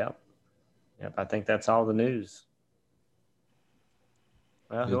 Yep. I think that's all the news.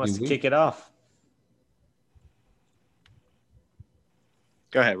 Well, who wants to kick it off?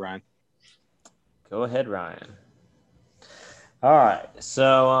 Go ahead, Ryan. Go ahead, Ryan. All right.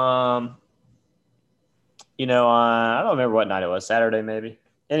 So, I don't remember what night it was. Saturday, maybe.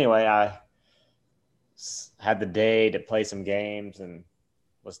 Anyway, I had the day to play some games and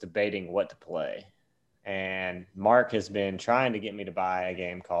was debating what to play. And Mark has been trying to get me to buy a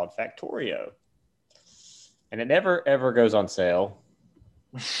game called Factorio. And it never, ever goes on sale.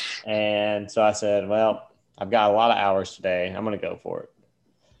 And so I said, well, I've got a lot of hours today. I'm going to go for it.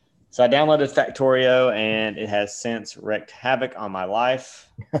 So I downloaded Factorio, and it has since wreaked havoc on my life.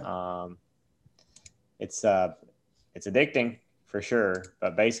 It's addicting for sure,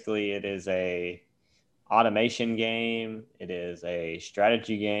 but basically it is a automation game. It is a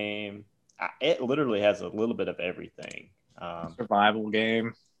strategy game. It literally has a little bit of everything. Survival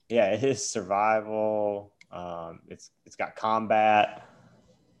game. Yeah, it is survival. It's got combat.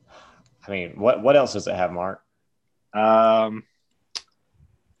 I mean, what else does it have, Mark?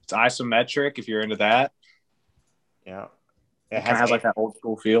 It's isometric if you're into that. Yeah. It kind of has like that old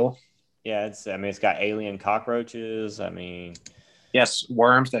school feel. Yeah, it's got alien cockroaches. Yes,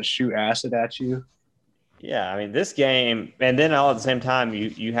 worms that shoot acid at you. Yeah, this game, and then all at the same time,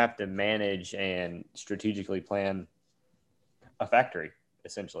 you have to manage and strategically plan a factory,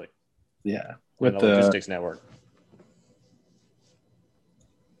 essentially. Yeah, with the logistics network.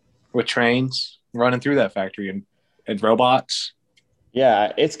 With trains running through that factory and robots.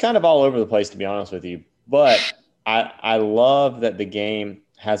 Yeah, it's kind of all over the place, to be honest with you. But I love that the game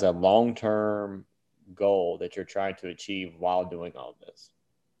has a long-term goal that you're trying to achieve while doing all this.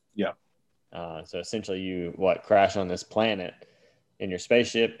 Yeah. So essentially you crash on this planet in your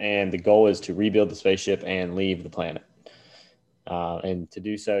spaceship, and the goal is to rebuild the spaceship and leave the planet. And to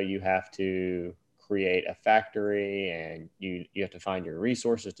do so, you have to create a factory, and you have to find your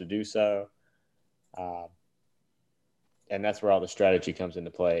resources to do so. And that's where all the strategy comes into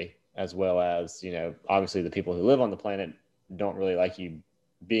play, as well as, obviously the people who live on the planet don't really like you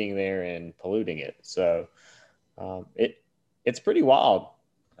being there and polluting it. So it's pretty wild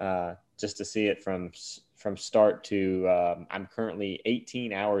just to see it from start to I'm currently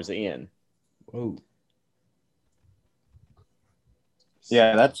 18 hours in. Whoa.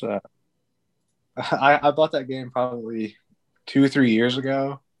 Yeah, that's I bought that game probably 2 or 3 years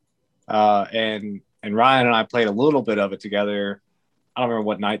ago. And Ryan and I played a little bit of it together. I don't remember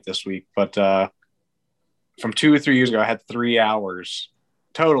what night this week, but from 2 or 3 years ago, I had 3 hours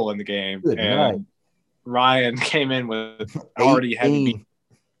total in the game. Good and night. Ryan came in with already had to be.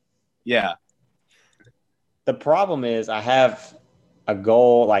 Yeah. The problem is I have a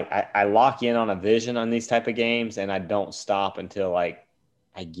goal. Like I lock in on a vision on these type of games, and I don't stop until I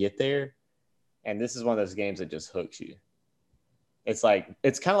get there. And this is one of those games that just hooks you. It's kind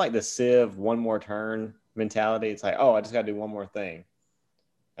of like the Civ one more turn mentality. It's like, oh, I just got to do one more thing.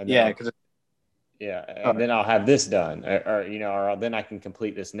 And then then I'll have this done, or then I can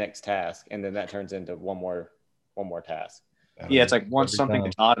complete this next task, and then that turns into one more task. Yeah, it's like once something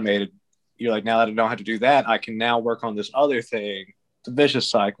is automated, you're like, now that I don't have to do that, I can now work on this other thing. It's a vicious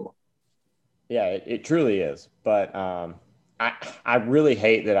cycle. Yeah, it truly is. But I really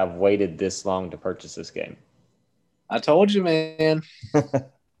hate that I've waited this long to purchase this game. I told you, man.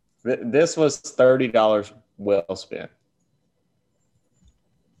 This was $30 well spent.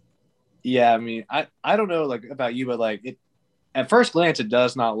 Yeah, I don't know about you, but it at first glance it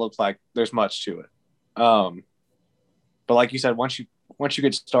does not look like there's much to it. But like you said, once you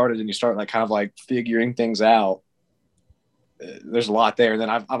get started and you start kind of figuring things out, there's a lot there. And then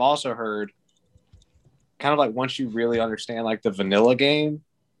I've also heard kind of once you really understand the vanilla game,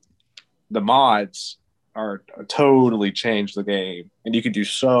 the mods are totally change the game, and you can do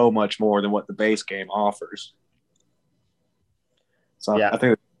so much more than what the base game offers. So yeah. I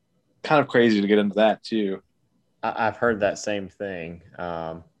think it's kind of crazy to get into that too. I've heard that same thing.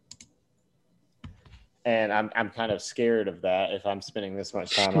 And I'm kind of scared of that. If I'm spending this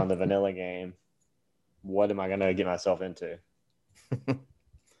much time on the vanilla game, what am I going to get myself into? It's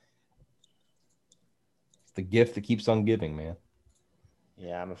the gift that keeps on giving, man.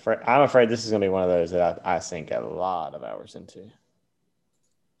 Yeah, I'm afraid this is going to be one of those that I sink a lot of hours into.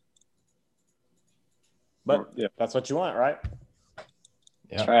 But that's what you want, right?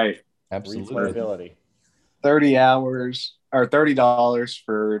 Yeah, that's right. Absolutely. Replayability. 30 hours or $30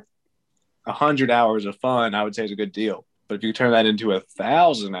 for 100 hours of fun, I would say is a good deal. But if you turn that into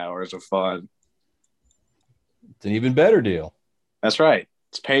 1,000 hours of fun, it's an even better deal. That's right.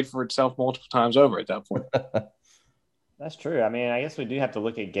 It's paid for itself multiple times over at that point. That's true. I mean, I guess we do have to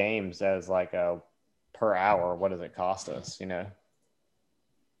look at games as like a per hour. What does it cost us? You know.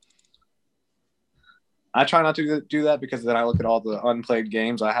 I try not to do that because then I look at all the unplayed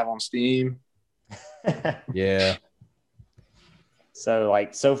games I have on Steam. Yeah.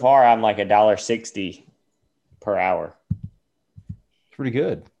 So far I'm like $1.60 per hour. Pretty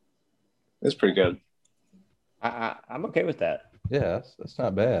good. It's pretty good. I'm okay with that. Yeah, that's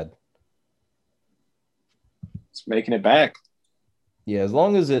not bad. It's making it back. Yeah, as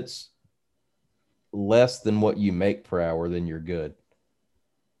long as it's less than what you make per hour, then you're good.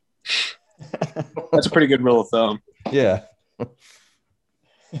 That's a pretty good rule of thumb. Yeah.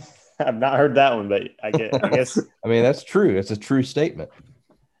 I've not heard that one, but I guess. I mean, that's true. It's a true statement.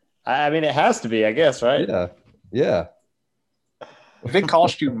 I mean, it has to be, I guess, right? Yeah. Yeah. If it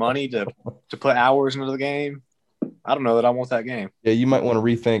costs you money to put hours into the game, I don't know that I want that game. Yeah, you might want to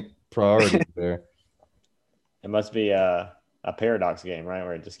rethink priorities there. It must be a paradox game, right?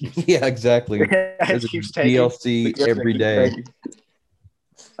 Where it just keeps. Yeah, exactly. It keeps taking DLC every day.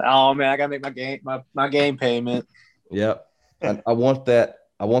 Oh man, I gotta make my game payment. Yep. I want that.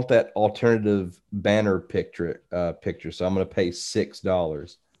 I want that alternative banner picture. So I'm going to pay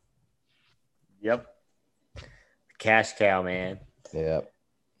 $6. Yep. Cash cow, man. Yeah.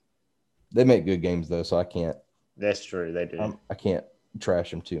 They make good games though, so I can't. That's true. They do. I can't trash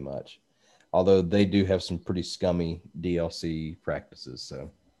them too much. Although they do have some pretty scummy DLC practices.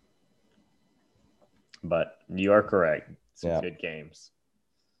 So. But you are correct. Some Yeah. good games.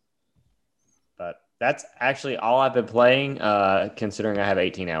 But that's actually all I've been playing, considering I have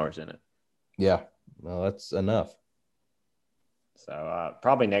 18 hours in it. Yeah. Well, that's enough. So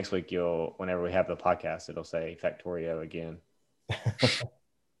probably next week, whenever we have the podcast, it'll say Factorio again.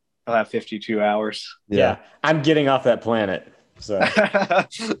 I'll have 52 hours. Yeah. I'm getting off that planet. So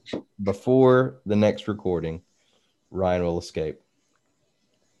before the next recording, Ryan will escape.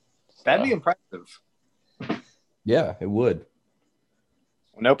 That'd be impressive. Yeah, it would.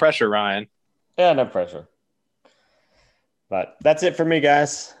 No pressure, Ryan. Yeah, no pressure. But that's it for me,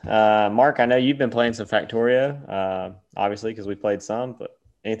 guys. Mark, I know you've been playing some Factorio, obviously, because we played some. But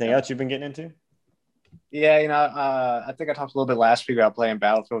anything else you've been getting into? Yeah, I think I talked a little bit last week about playing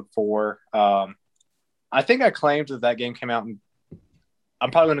Battlefield 4. I think I claimed that game came out, and I'm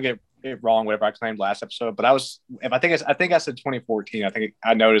probably going to get it wrong, whatever I claimed last episode. But I think I said 2014. I think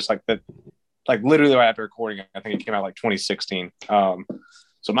I noticed literally right after recording, I think it came out like 2016.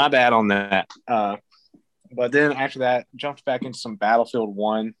 So my bad on that. But then after that, jumped back into some Battlefield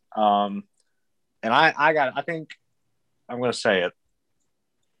 1. And I think I'm going to say it.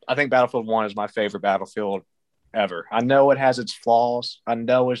 I think Battlefield 1 is my favorite Battlefield ever. I know it has its flaws. I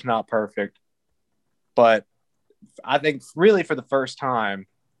know it's not perfect. But I think really for the first time,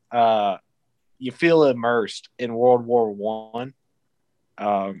 you feel immersed in World War One.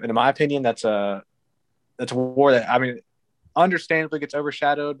 And in my opinion, that's a war that, I mean, understandably gets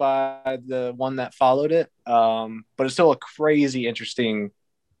overshadowed by the one that followed it. But it's still a crazy, interesting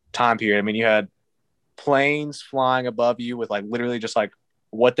time period. I mean, you had planes flying above you with literally just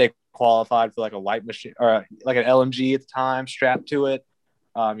what they qualified for, a light machine or like an LMG at the time strapped to it.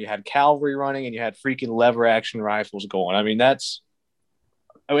 You had cavalry running and you had freaking lever action rifles going. I mean,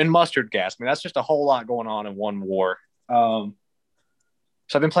 mustard gas. I mean, that's just a whole lot going on in one war. So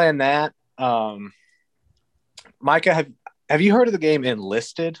I've been playing that. Micah, have you heard of the game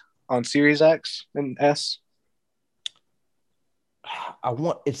Enlisted on Series X and S?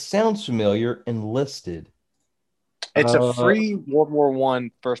 It sounds familiar. Enlisted. It's a free World War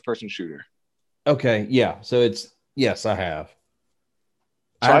One first-person shooter. Okay, yeah. So yes, I have.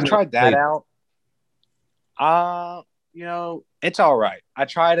 So I tried that out. It's all right. I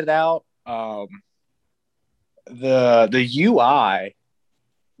tried it out. The UI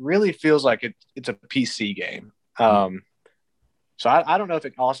really feels like it's a PC game. So I don't know if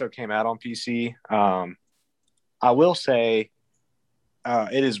it also came out on PC. I will say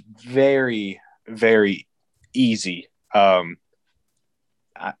it is very, very easy.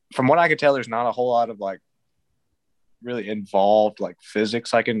 from what I could tell, there's not a whole lot of like really involved like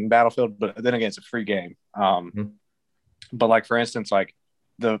physics like in Battlefield, but then again, it's a free game. But like for instance, like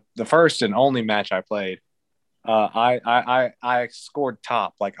the first and only match I played, I scored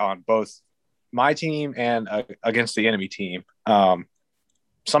top like on both my team and against the enemy team.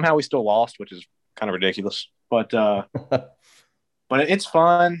 Somehow we still lost, which is kind of ridiculous, but it's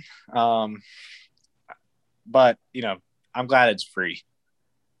fun. But you know, I'm glad it's free.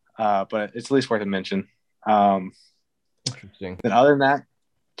 But it's at least worth a mention. Interesting. Then other than that,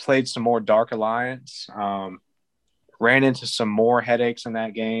 played some more Dark Alliance. Ran into some more headaches in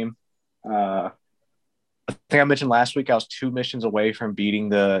that game. I think I mentioned last week I was 2 missions away from beating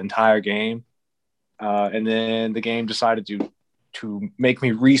the entire game. And then the game decided to make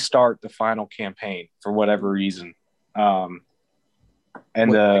me restart the final campaign for whatever reason. And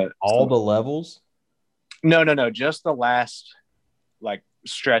like all the levels? No, just the last like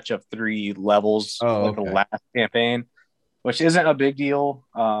stretch of 3 levels, like the last campaign, which isn't a big deal.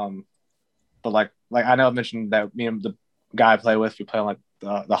 But like I know I mentioned that me and the guy I play with, we play on like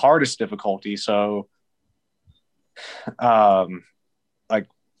the hardest difficulty. So like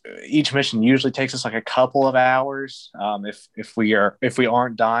each mission usually takes us like a couple of hours. If we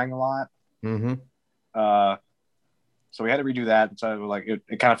aren't dying a lot. Mm-hmm. So we had to redo that. So like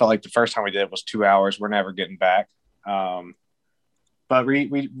it kind of felt like the first time we did it was 2 hours. We're never getting back. But we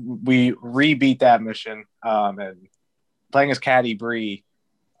rebeat that mission. And playing as Caddy Bree,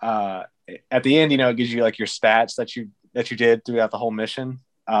 at the end, you know, it gives you like your stats that you did throughout the whole mission.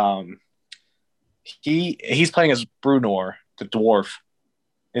 He's playing as Brunor, the dwarf.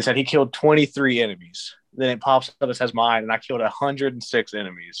 It said he killed 23 enemies. Then it pops up and says mine, and I killed 106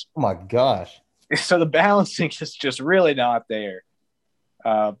 enemies. Oh my gosh. So the balancing is just really not there.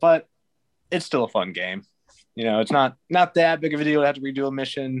 But it's still a fun game. You know, it's not that big of a deal to have to redo a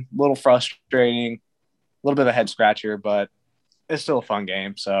mission. A little frustrating, a little bit of a head scratcher, but it's still a fun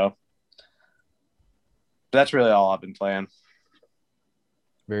game. So that's really all I've been playing.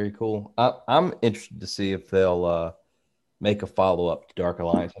 Very cool. I'm interested to see if they'll make a follow-up to Dark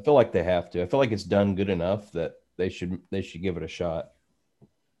Alliance. I feel like they have to. I feel like it's done good enough that they should give it a shot.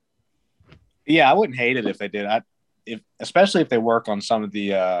 Yeah, I wouldn't hate it if they did. Especially if they work on some of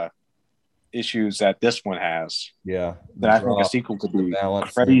the issues that this one has. Yeah, then I think a sequel could be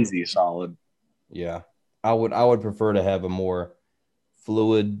crazy solid. Yeah, I would prefer to have a more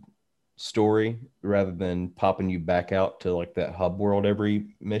fluid story rather than popping you back out to like that hub world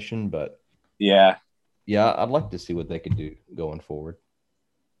every mission. But yeah, I'd like to see what they could do going forward.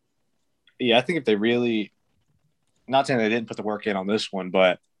 Yeah, I think if they really, not saying they didn't put the work in on this one,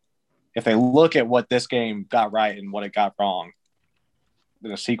 but if they look at what this game got right and what it got wrong,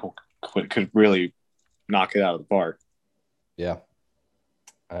 then a sequel could really knock it out of the park. Yeah,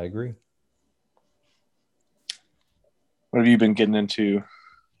 I agree. What have you been getting into?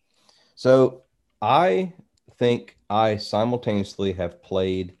 So I think I simultaneously have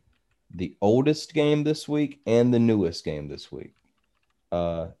played the oldest game this week and the newest game this week.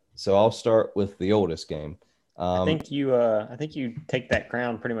 So I'll start with the oldest game. I think you take that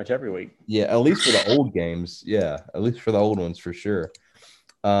crown pretty much every week. Yeah, at least for the old games. Yeah, at least for the old ones for sure.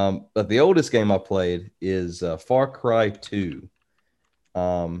 But the oldest game I played is Far Cry 2.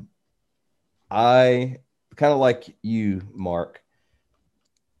 I kind of like you, Mark.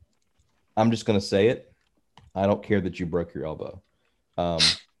 I'm just going to say it. I don't care that you broke your elbow.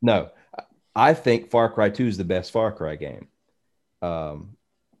 No, I think Far Cry 2 is the best Far Cry game. And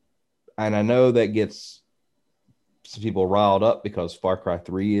I know that gets some people riled up because Far Cry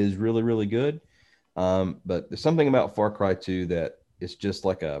 3 is really, really good. But there's something about Far Cry 2 that it's just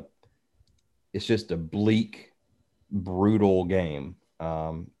like it's just a bleak, brutal game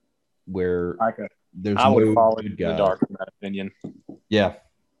where there's I would fall good in guys. the dark in that opinion. Yeah.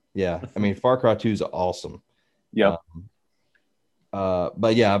 I mean, Far Cry 2 is awesome. Yeah.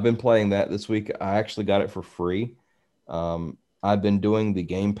 But yeah, I've been playing that this week. I actually got it for free. I've been doing the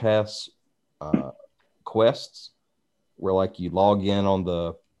Game Pass quests where like you log in on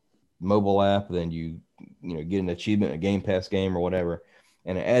the mobile app, then you get an achievement, a Game Pass game or whatever,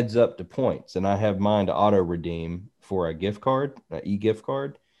 and it adds up to points. And I have mine to auto redeem for a gift card, an e-gift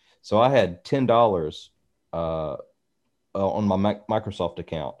card. So I had $10 on my Microsoft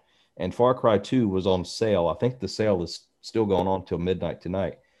account, and Far Cry 2 was on sale. I think the sale is still going on till midnight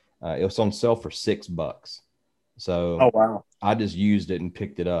tonight. It was on sale for $6. So oh wow, I just used it and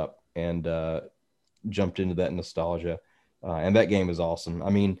picked it up and jumped into that nostalgia. And that game is awesome. I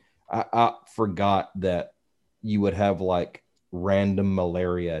mean, I forgot that you would have like random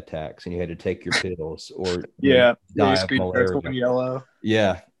malaria attacks and you had to take your pills or Yeah, your die of screen starts malaria. going yellow.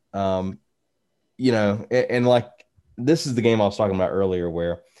 Yeah. And like this is the game I was talking about earlier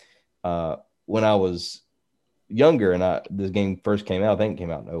where when I was younger and this game first came out, I think it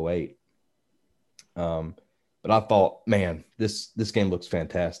came out in 08. But I thought, man, this game looks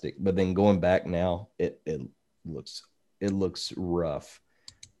fantastic. But then going back now, it looks rough.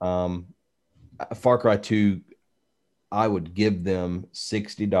 Far Cry 2, I would give them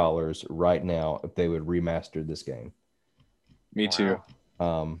 $60 right now if they would remaster this game. Me too.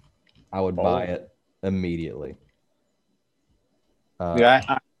 I would buy it immediately.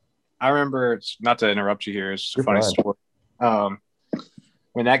 Yeah, I remember. It's not to interrupt you here. It's just a funny story.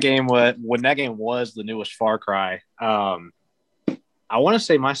 When that game was the newest Far Cry, I want to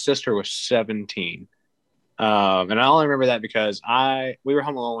say my sister was 17, and I only remember that because we were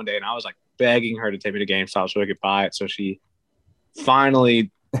home alone one day, and I was like begging her to take me to GameStop so we could buy it. So she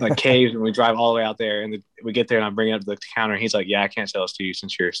finally like caves, and we drive all the way out there, and we get there, and I bring it up to the counter, and he's like, "Yeah, I can't sell this to you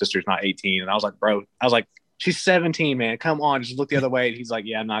since your sister's not 18." And I was like, "Bro," I was like, "She's 17, man. Come on, just look the other way." And he's like,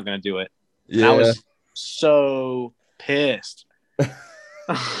 "Yeah, I'm not gonna do it." Yeah. And I was so pissed.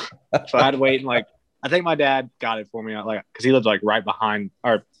 So I had to wait, and like I think my dad got it for me, like because he lived like right behind,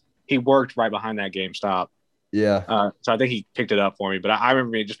 or he worked right behind that GameStop. Yeah. So I think he picked it up for me. But I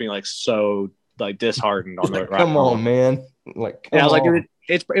remember me just being like so like disheartened on the ride. Come on, man! Like, I was like, dude,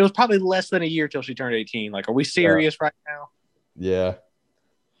 it was probably less than a year till she turned 18. Like, are we serious right now? Yeah.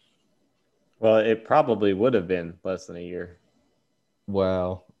 Well, it probably would have been less than a year.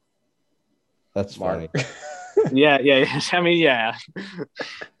 Wow. That's funny. Yeah. I mean, yeah.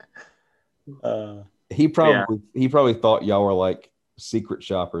 He probably thought y'all were like secret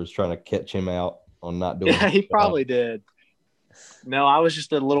shoppers trying to catch him out on not doing. Yeah, he probably did. No, I was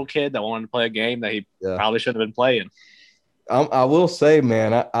just a little kid that wanted to play a game that he probably shouldn't have been playing. I will say,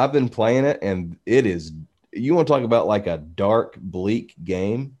 man, I've been playing it, and it is. You want to talk about like a dark, bleak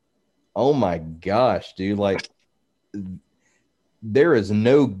game? Oh my gosh, dude! Like, there is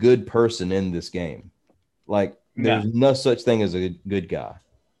no good person in this game. Like, there's no such thing as a good guy.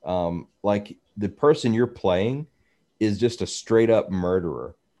 Like the person you're playing is just a straight up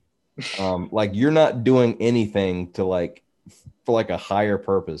murderer. Like you're not doing anything to like for like a higher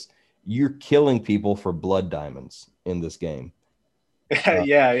purpose. You're killing people for blood diamonds in this game.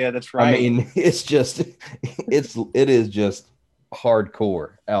 Yeah, that's right. I mean, it is just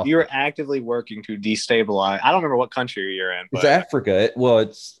hardcore. You're actively working to destabilize. I don't remember what country you're in. It's Africa.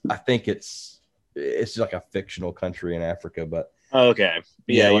 I think it's like a fictional country in Africa, but okay.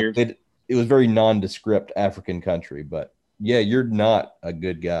 Yeah, it was very nondescript African country, but yeah, you're not a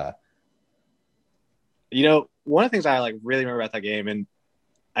good guy. You know, one of the things I like really remember about that game, and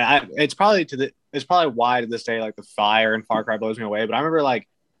it's probably why to this day like the fire in Far Cry blows me away. But I remember like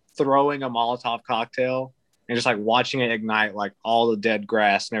throwing a Molotov cocktail and just like watching it ignite like all the dead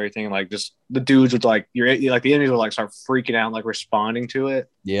grass and everything. And, like just the dudes would like the enemies would like start freaking out, and, like responding to it.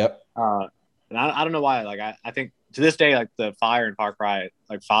 Yep. And I don't know why. Like I think to this day, like the fire in Far Cry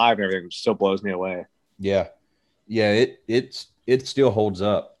like 5 and everything still blows me away. Yeah. It still holds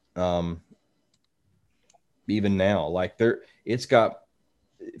up. Even now, like it's got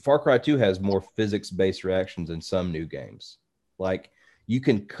Far Cry 2 has more physics-based reactions in some new games. Like you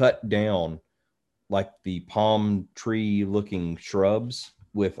can cut down like the palm tree looking shrubs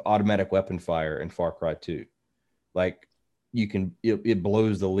with automatic weapon fire in Far Cry 2. Like it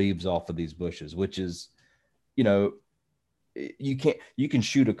blows the leaves off of these bushes, which is, you can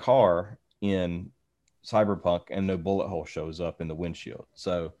shoot a car in Cyberpunk and no bullet hole shows up in the windshield.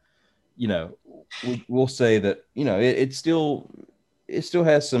 So, we'll say that, it still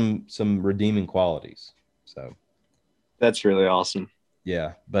has some redeeming qualities. So that's really awesome.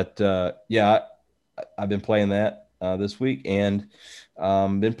 Yeah. But I've been playing that this week, and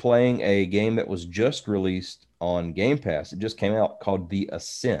been playing a game that was just released on Game Pass. It just came out called The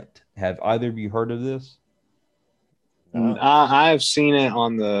Ascent. Have either of you heard of this? I've seen it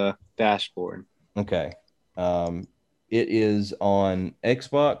on the dashboard. Okay. It is on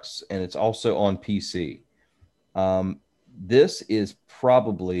Xbox and it's also on PC. This is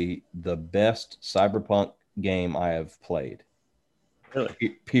probably the best Cyberpunk game I have played.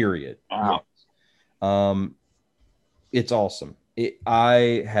 Really? Period. Wow. Yes. It's awesome.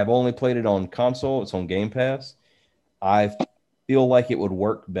 I have only played it on console. It's on Game Pass. I feel like it would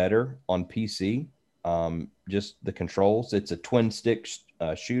work better on PC. Just the controls. It's a twin stick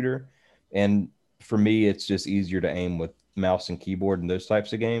shooter, and for me, it's just easier to aim with mouse and keyboard in those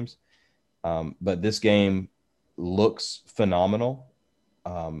types of games. But this game looks phenomenal.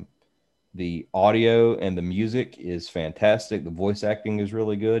 The audio and the music is fantastic. The voice acting is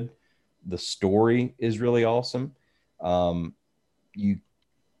really good. The story is really awesome. You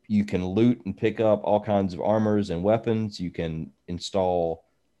you can loot and pick up all kinds of armors and weapons. You can install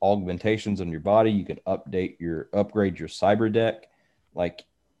augmentations on your body. You can upgrade your cyber deck. Like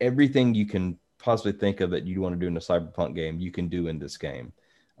everything you can possibly think of that you want to do in a cyberpunk game, you can do in this game.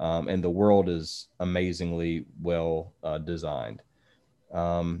 And the world is amazingly well designed.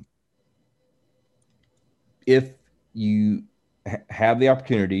 If you have the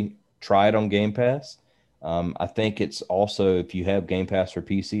opportunity, try it on Game Pass. I think it's also, if you have Game Pass for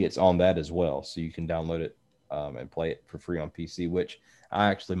PC, it's on that as well. So you can download it and play it for free on PC, which I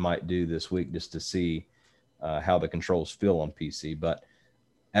actually might do this week just to see how the controls feel on PC. But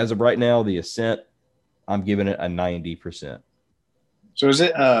as of right now, the Ascent, I'm giving it a 90%. So is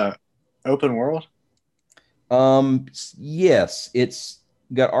it open world? Yes, it's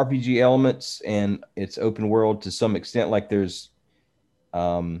got RPG elements and it's open world to some extent. Like there's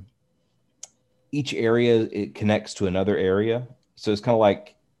each area, it connects to another area. So it's kind of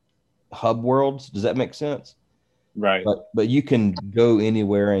like hub worlds. Does that make sense? Right. But you can go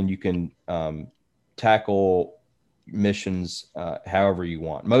anywhere and you can tackle missions however you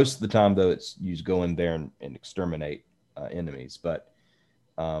want. Most of the time, though, it's you just go in there and exterminate enemies. But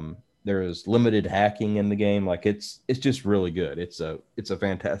there is limited hacking in the game. Like it's just really good. It's a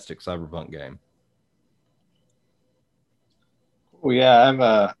fantastic cyberpunk game. Well,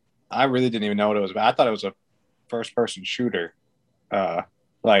 yeah, I really didn't even know what it was about. I thought it was a first person shooter,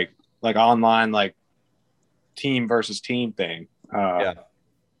 like online, like team versus team thing. Yeah.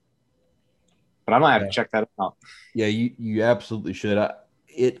 But I might have to check that out. Yeah, you absolutely should.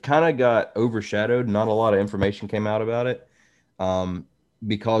 It kind of got overshadowed. Not a lot of information came out about it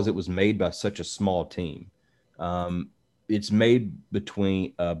because it was made by such a small team. It's made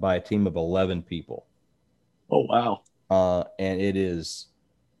by a team of 11 people. Oh, wow. And it is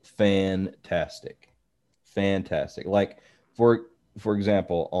fantastic. Fantastic. Like for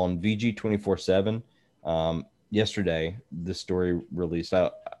example, on VG 24/7, yesterday, this story released.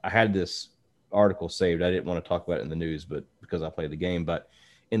 I had this article saved. I didn't want to talk about it in the news, but because I played the game. But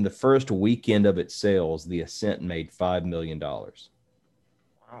in the first weekend of its sales, the Ascent made $5 million. Wow,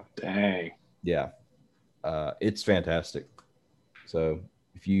 dang. Yeah, it's fantastic. So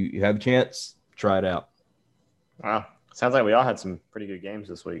if you have a chance, try it out. Wow, sounds like we all had some pretty good games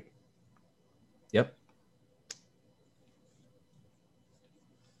this week. Yep,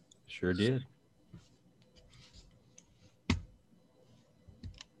 sure did.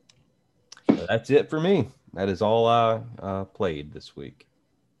 That's it for me. That is all I played this week.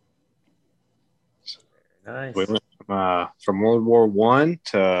 Nice. We went from World War I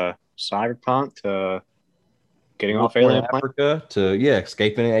to Cyberpunk to getting off Alien Africa to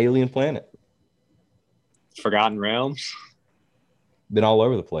escaping an alien planet. Forgotten Realms. Been all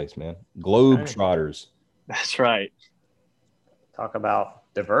over the place, man. Globetrotters. That's right. Talk about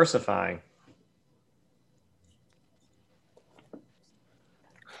diversifying.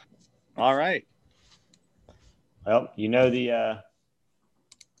 All right. Well, you know the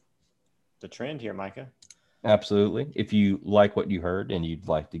trend here, Micah. Absolutely. If you like what you heard and you'd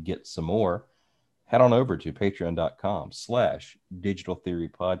like to get some more, head on over to patreon.com/Digital Theory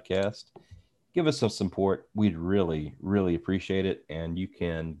Podcast. Give us some support. We'd really, really appreciate it. And you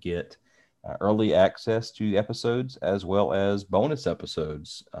can get early access to episodes as well as bonus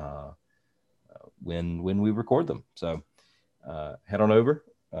episodes when we record them. So head on over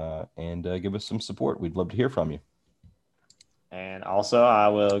and give us some support. We'd love to hear from you. And also, I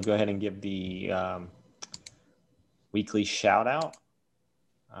will go ahead and give the weekly shout out.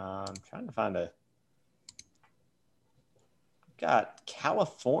 I'm trying to find got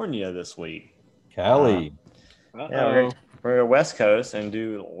California this week. Cali. Yeah, we're West Coast and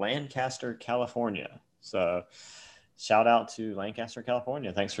do Lancaster, California. So shout out to Lancaster,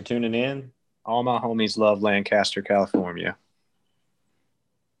 California. Thanks for tuning in. All my homies love Lancaster, California.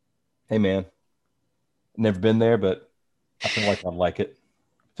 Hey, man. Never been there, but I feel like I'd like it.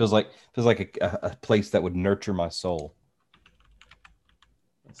 Feels like a place that would nurture my soul.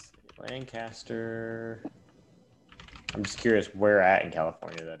 Let's see. Lancaster. I'm just curious where at in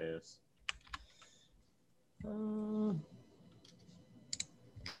California that is. Come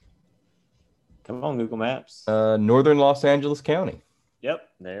on, Google Maps. Northern Los Angeles County. Yep,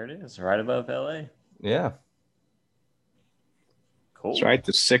 there it is, right above LA. Yeah. Cool. That's right,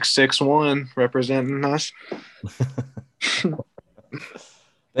 the 661 representing us.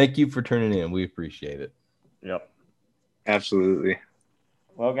 Thank you for tuning in. We appreciate it. Yep. Absolutely.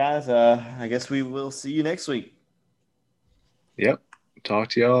 Well, guys, I guess we will see you next week. Yep. Talk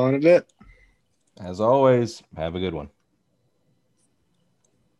to y'all in a bit. As always, have a good one.